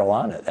South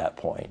Carolina at that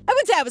point. I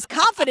would say I was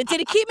confident.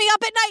 Did it keep me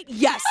up at night?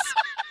 Yes.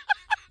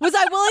 Was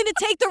I willing to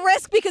take the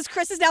risk because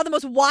Chris is now the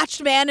most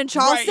watched man in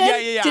Charleston?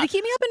 Right, yeah. Did he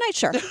keep me up at night?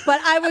 Sure.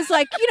 But I was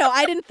like,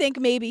 I didn't think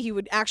maybe he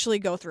would actually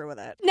go through with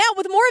it. Now,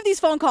 with more of these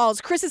phone calls,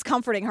 Chris is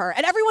comforting her.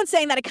 And everyone's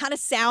saying that it kind of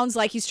sounds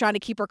like he's trying to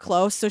keep her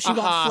close so she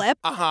won't flip.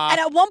 And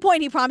at one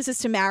point, he promises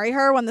to marry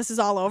her when this is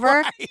all over.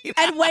 Right.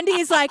 And Wendy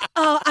is like,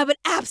 oh, I would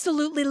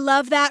absolutely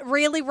love that.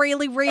 Really,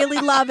 really, really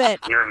love it.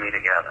 You and me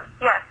together.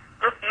 Yes,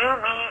 just you,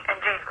 me,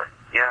 and Jesus.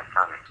 Yes,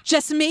 honey.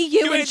 Just me,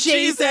 you, and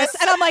Jesus.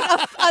 And I'm like,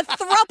 a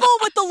throuple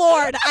with the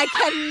Lord. I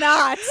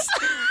cannot.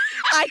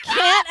 I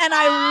can't and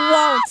I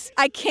won't.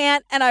 I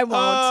can't and I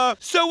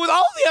won't. So with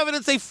all the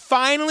evidence, they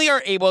finally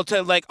are able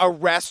to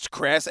arrest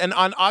Chris. And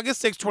on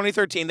August 6,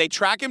 2013, they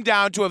track him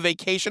down to a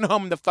vacation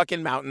home in the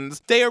fucking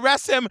mountains. They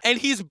arrest him and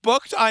he's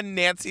booked on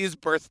Nancy's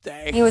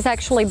birthday. He was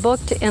actually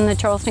booked in the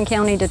Charleston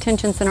County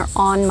Detention Center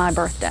on my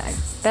birthday.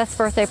 Best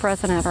birthday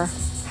present ever.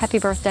 Happy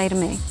birthday to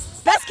me.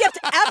 Best gift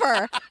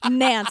ever,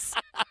 Nance.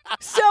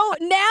 So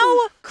now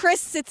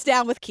Chris sits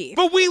down with Keith.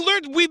 But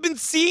we've been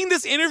seeing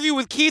this interview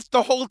with Keith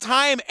the whole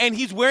time, and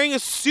he's wearing a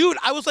suit.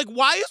 I was like,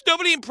 why is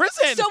nobody in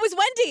prison? So is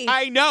Wendy.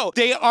 I know.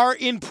 They are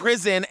in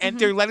prison, and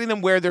they're letting them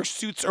wear their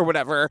suits or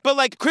whatever.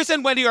 But, Chris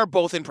and Wendy are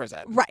both in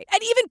prison. Right.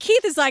 And even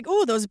Keith is like,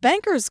 oh, those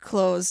bankers'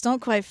 clothes don't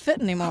quite fit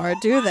anymore,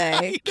 do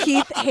they?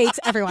 Keith hates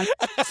everyone.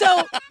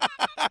 So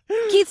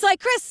Keith's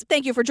like, Chris,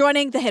 thank you for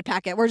joining the hit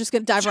packet. We're just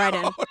going to dive right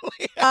in.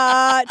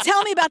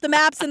 Tell me about the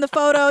maps and the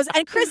photos.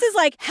 And Chris is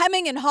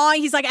hemming and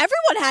hawing. He's like,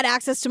 everyone had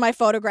access to my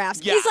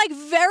photographs. Yeah.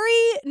 He's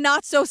very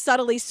not so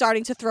subtly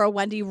starting to throw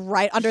Wendy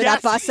right under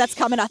that bus that's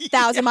coming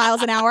 1,000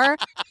 miles an hour.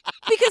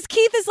 Because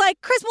Keith is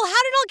like, Chris, well, how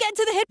did it all get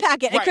into the hit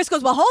packet? And Chris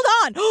goes, well, hold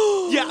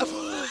on. Yeah.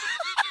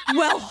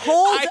 Well,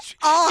 hold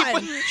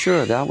on.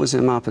 Sure, that was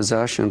in my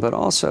possession, but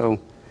also...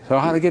 So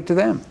how to get to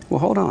them? Well,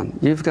 hold on.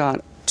 You've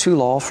got 2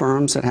 law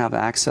firms that have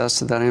access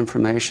to that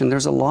information.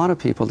 There's a lot of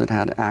people that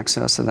had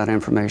access to that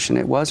information.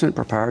 It wasn't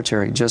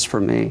proprietary just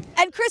for me.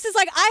 And Chris is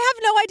like, I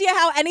have no idea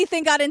how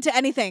anything got into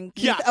anything,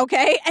 Keith,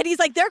 okay? And he's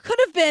like, there could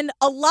have been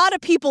a lot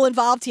of people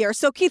involved here.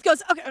 So Keith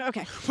goes,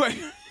 okay.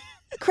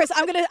 Chris,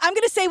 I'm gonna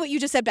say what you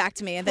just said back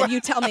to me, and then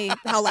you tell me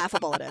how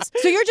laughable it is.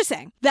 So you're just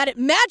saying that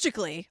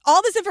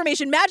all this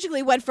information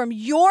magically went from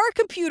your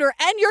computer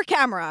and your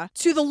camera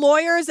to the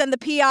lawyers and the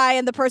PI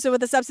and the person with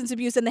the substance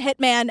abuse and the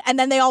hitman, and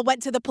then they all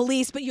went to the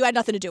police, but you had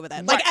nothing to do with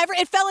it.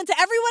 It fell into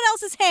everyone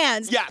else's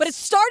hands, but it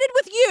started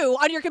with you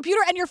on your computer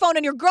and your phone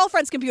and your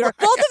girlfriend's computer.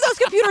 Both of those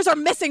computers are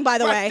missing, by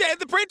the way. And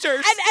the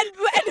printers.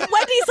 And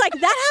Wendy's like,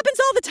 that happens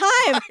all the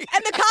time.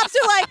 And the cops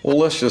are like... Well,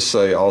 let's just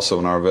say also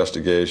in our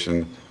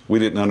investigation, we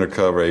didn't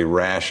uncover a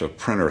rash of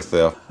printer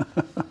theft.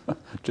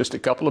 Just a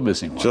couple of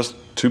missing ones. Just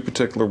 2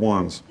 particular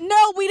ones.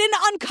 No, we didn't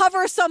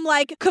uncover some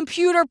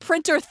computer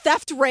printer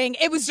theft ring.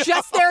 It was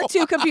just their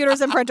 2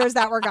 computers and printers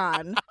that were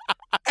gone.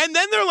 And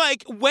then they're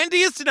like, Wendy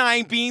is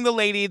denying being the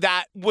lady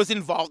that was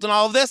involved in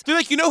all of this. They're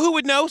like, you know who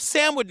would know?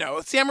 Sam would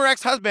know. Sam, her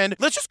ex-husband.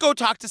 Let's just go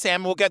talk to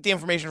Sam and we'll get the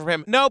information from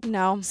him. Nope.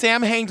 No.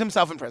 Sam hanged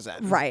himself in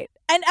prison. Right.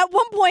 And at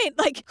one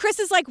point, Chris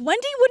is like,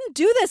 Wendy wouldn't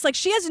do this.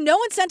 She has no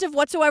incentive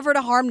whatsoever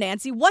to harm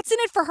Nancy. What's in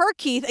it for her,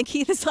 Keith? And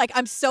Keith is like,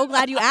 I'm so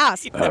glad you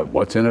asked.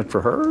 What's in it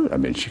for her? I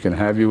mean, she can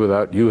have you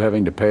without you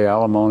having to pay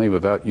alimony,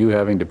 without you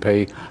having to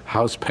pay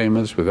house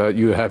payments, without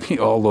you having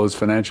all those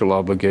financial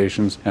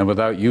obligations, and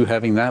without you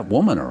having that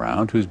woman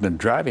around who's been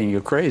driving you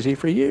crazy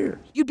for years.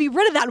 You'd be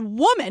rid of that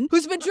woman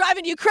who's been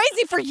driving you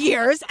crazy for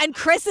years. And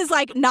Chris is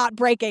not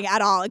breaking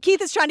at all. And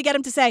Keith is trying to get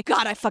him to say,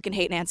 God, I fucking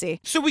hate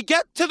Nancy. So we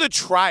get to the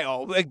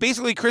trial.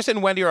 Basically, Chris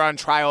and Wendy are on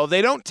trial.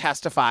 They don't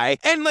testify.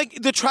 And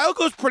the trial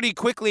goes pretty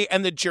quickly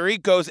and the jury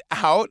goes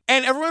out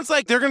and everyone's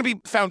like, they're going to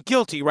be found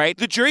guilty, right?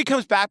 The jury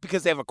comes back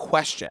because they have a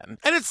question.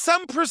 And it's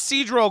some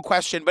procedural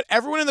question, but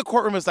everyone in the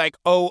courtroom is like,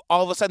 oh,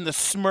 all of a sudden the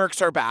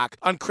smirks are back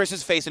on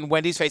Chris's face and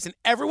Wendy's face and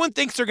everyone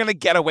thinks they're going to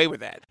get away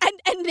with it.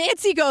 And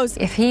Nancy goes,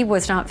 if he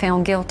was not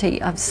found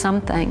guilty of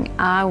something,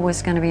 I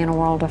was going to be in a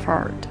world of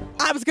hurt.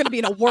 I was going to be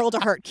in a world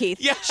of hurt, Keith.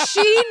 Yeah.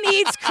 She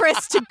needs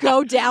Chris to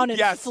go down in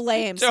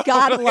flames. Totally.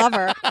 God love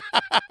her.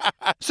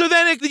 So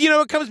then,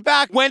 it comes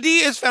back. Wendy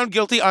is found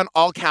guilty on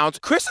all counts.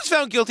 Chris is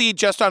found guilty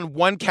just on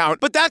 1 count,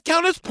 but that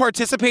count is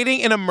participating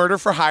in a murder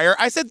for hire.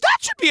 I said, that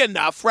should be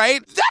enough,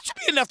 right? That should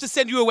be enough to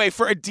send you away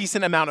for a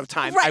decent amount of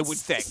time, right. I would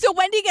think. So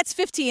Wendy gets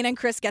 15 and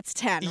Chris gets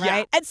 10, right?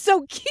 Yeah. And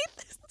so Keith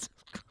is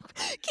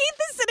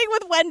sitting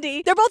with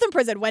Wendy. They're both in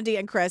prison, Wendy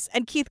and Chris.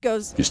 And Keith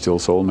goes, you still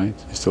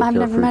soulmates? You still I've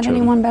care never for met each other?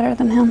 anyone better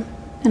than him,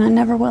 and I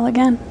never will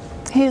again.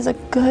 He is a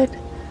good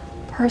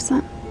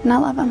person, and I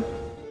love him.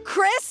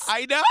 Chris?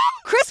 I know.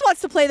 Chris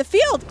wants to play the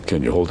field.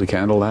 Can you hold the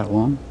candle that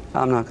long?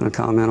 I'm not going to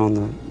comment on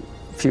the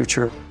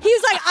future.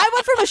 He's like, I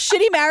went from a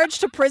shitty marriage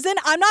to prison.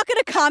 I'm not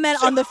going to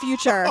comment on the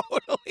future.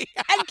 Totally.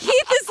 And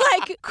Keith is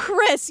like,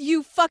 Chris,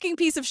 you fucking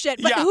piece of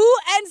shit. But who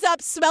ends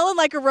up smelling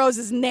like a rose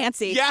is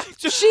Nancy. Yeah.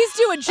 She's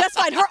doing just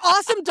fine. Her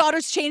awesome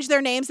daughters changed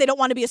their names. They don't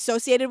want to be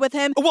associated with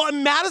him. Well,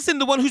 and Madison,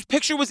 the one whose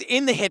picture was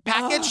in the hit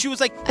package, she was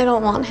like, I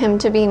don't want him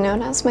to be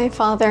known as my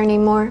father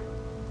anymore.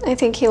 I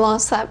think he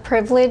lost that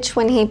privilege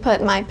when he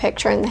put my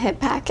picture in the hit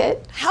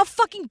packet. How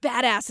fucking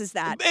badass is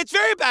that? It's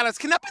very badass.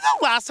 Can that be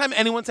the last time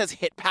anyone says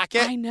hit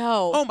packet? I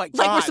know. Oh my God.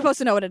 Like we're supposed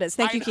to know what it is.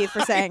 Thank you, Keith,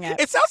 for saying it.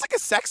 It sounds like a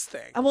sex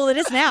thing. Well, it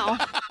is now.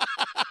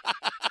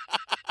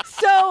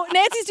 So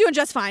Nancy's doing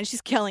just fine.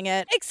 She's killing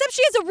it. Except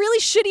she has a really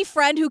shitty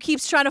friend who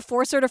keeps trying to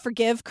force her to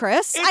forgive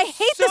Chris. I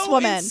hate this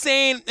woman.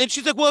 Insane. And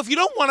she's like, well, if you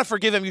don't want to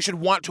forgive him, you should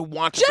want to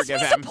forgive him. Just be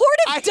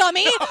supportive,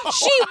 dummy.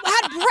 She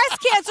had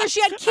breast cancer.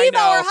 She had chemo.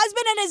 Her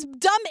husband and his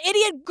dumb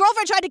idiot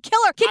girlfriend tried to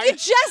kill her. Can you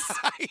just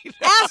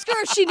ask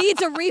her if she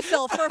needs a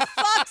refill, for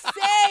fuck's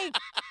sake?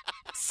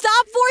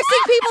 Stop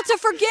forcing people to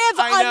forgive.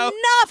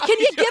 Enough. Can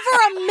you give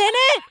her a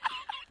minute?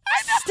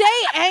 Stay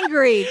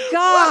angry.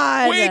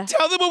 God. Wait,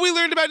 tell them what we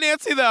learned about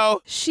Nancy, though.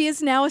 She is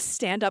now a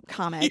stand-up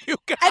comic.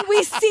 And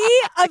we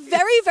see a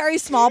very, very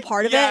small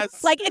part of it.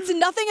 Like, it's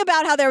nothing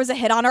about how there was a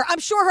hit on her. I'm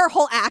sure her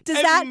whole act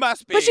is that.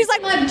 Must be. But she's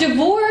like, my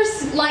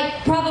divorce,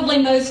 like probably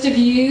most of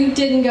you,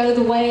 didn't go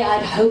the way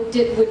I'd hoped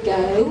it would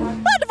go.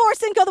 My divorce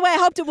didn't go the way I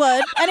hoped it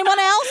would. Anyone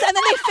else? And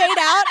then they fade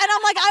out. And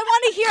I'm like, I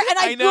want to hear. And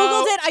I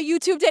Googled it. I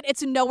YouTubed it.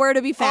 It's nowhere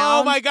to be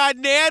found. Oh, my God,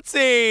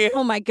 Nancy.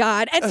 Oh, my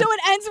God. And so it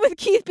ends with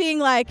Keith being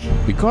like,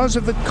 because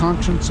of the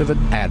conscience of an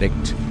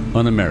addict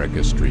on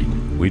America Street,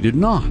 we did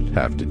not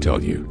have to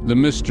tell you the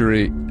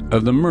mystery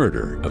of the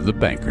murder of the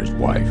banker's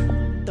wife.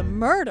 The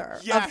murder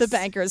of the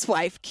banker's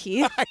wife,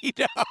 Keith. I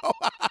know.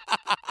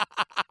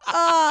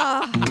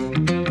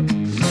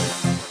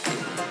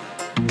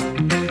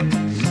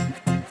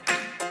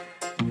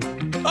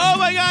 Oh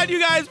my God, you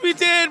guys, we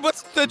did.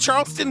 What's the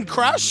Charleston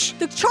crush?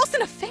 The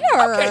Charleston affair.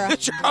 Okay, the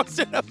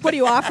Charleston affair. What are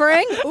you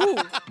offering? Ooh,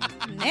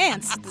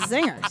 Nance, the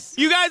zingers.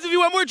 You guys, if you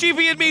want more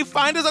GP and me,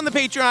 find us on the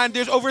Patreon.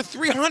 There's over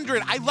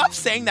 300. I love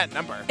saying that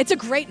number. It's a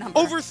great number.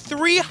 Over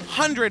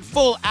 300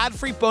 full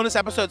ad-free bonus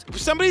episodes.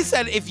 Somebody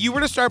said if you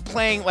were to start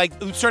playing, like,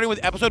 starting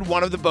with episode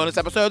 1 of the bonus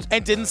episodes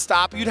and didn't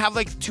stop, you'd have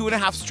like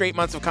 2.5 straight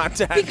months of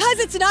content. Because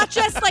it's not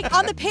just like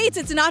on the Pates,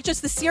 it's not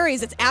just the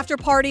series. It's after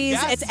parties.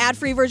 Yes. It's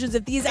ad-free versions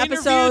of these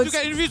Interviews. episodes. You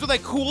got interviews with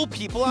like cool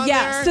people on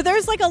Yeah, there. so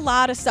there's like a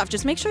lot of stuff.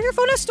 Just make sure your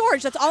phone has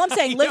storage. That's all I'm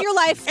saying. Live your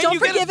life. And Don't you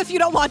get forgive if you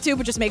don't want to,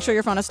 but just make sure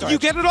your phone has storage. You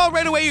get it all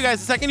right away, you guys.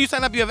 The second you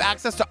sign up, you have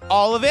access to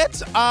all of it.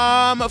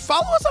 Follow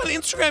us on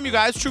Instagram, you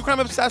guys. True Crime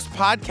Obsessed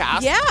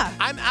Podcast. Yeah.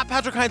 I'm at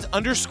Patrick Hines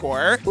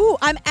 _. Ooh,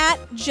 I'm at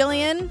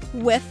Jillian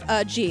with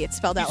a G. It's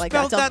spelled out like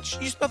that.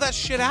 You spelled that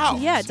shit out.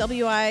 Yeah,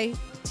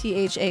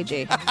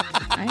 WITHAG.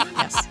 Right?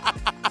 Yes.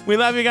 We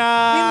love you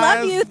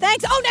guys. We love you.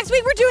 Thanks. Oh, next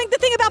week we're doing The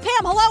Thing About Pam.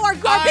 Hello, our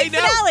big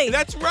finale.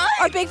 That's right.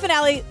 Our big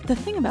finale, The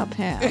Thing About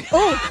Pam.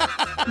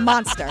 Oh,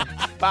 monster.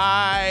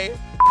 Bye.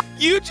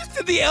 You just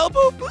did the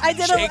elbow booby I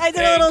did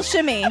a little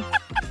shimmy.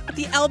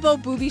 The elbow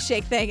booby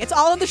shake thing. It's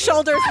all on the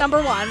shoulders,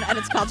 number 1, and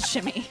it's called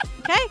shimmy.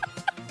 Okay?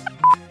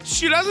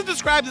 She doesn't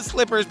describe the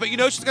slippers, but you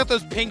know she's got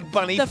those pink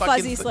bunny The fucking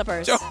fuzzy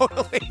slippers.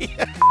 Totally.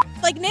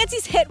 Like,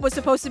 Nancy's hit was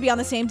supposed to be on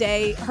the same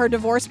day her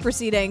divorce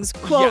proceedings.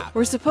 Quote,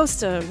 we're supposed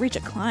to reach a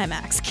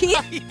climax. Keith,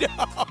 I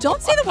know.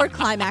 Don't say the word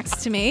climax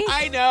to me.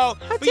 I know.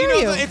 How But dare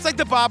you know, you? it's like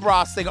the Bob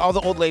Ross thing. All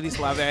the old ladies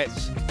love it.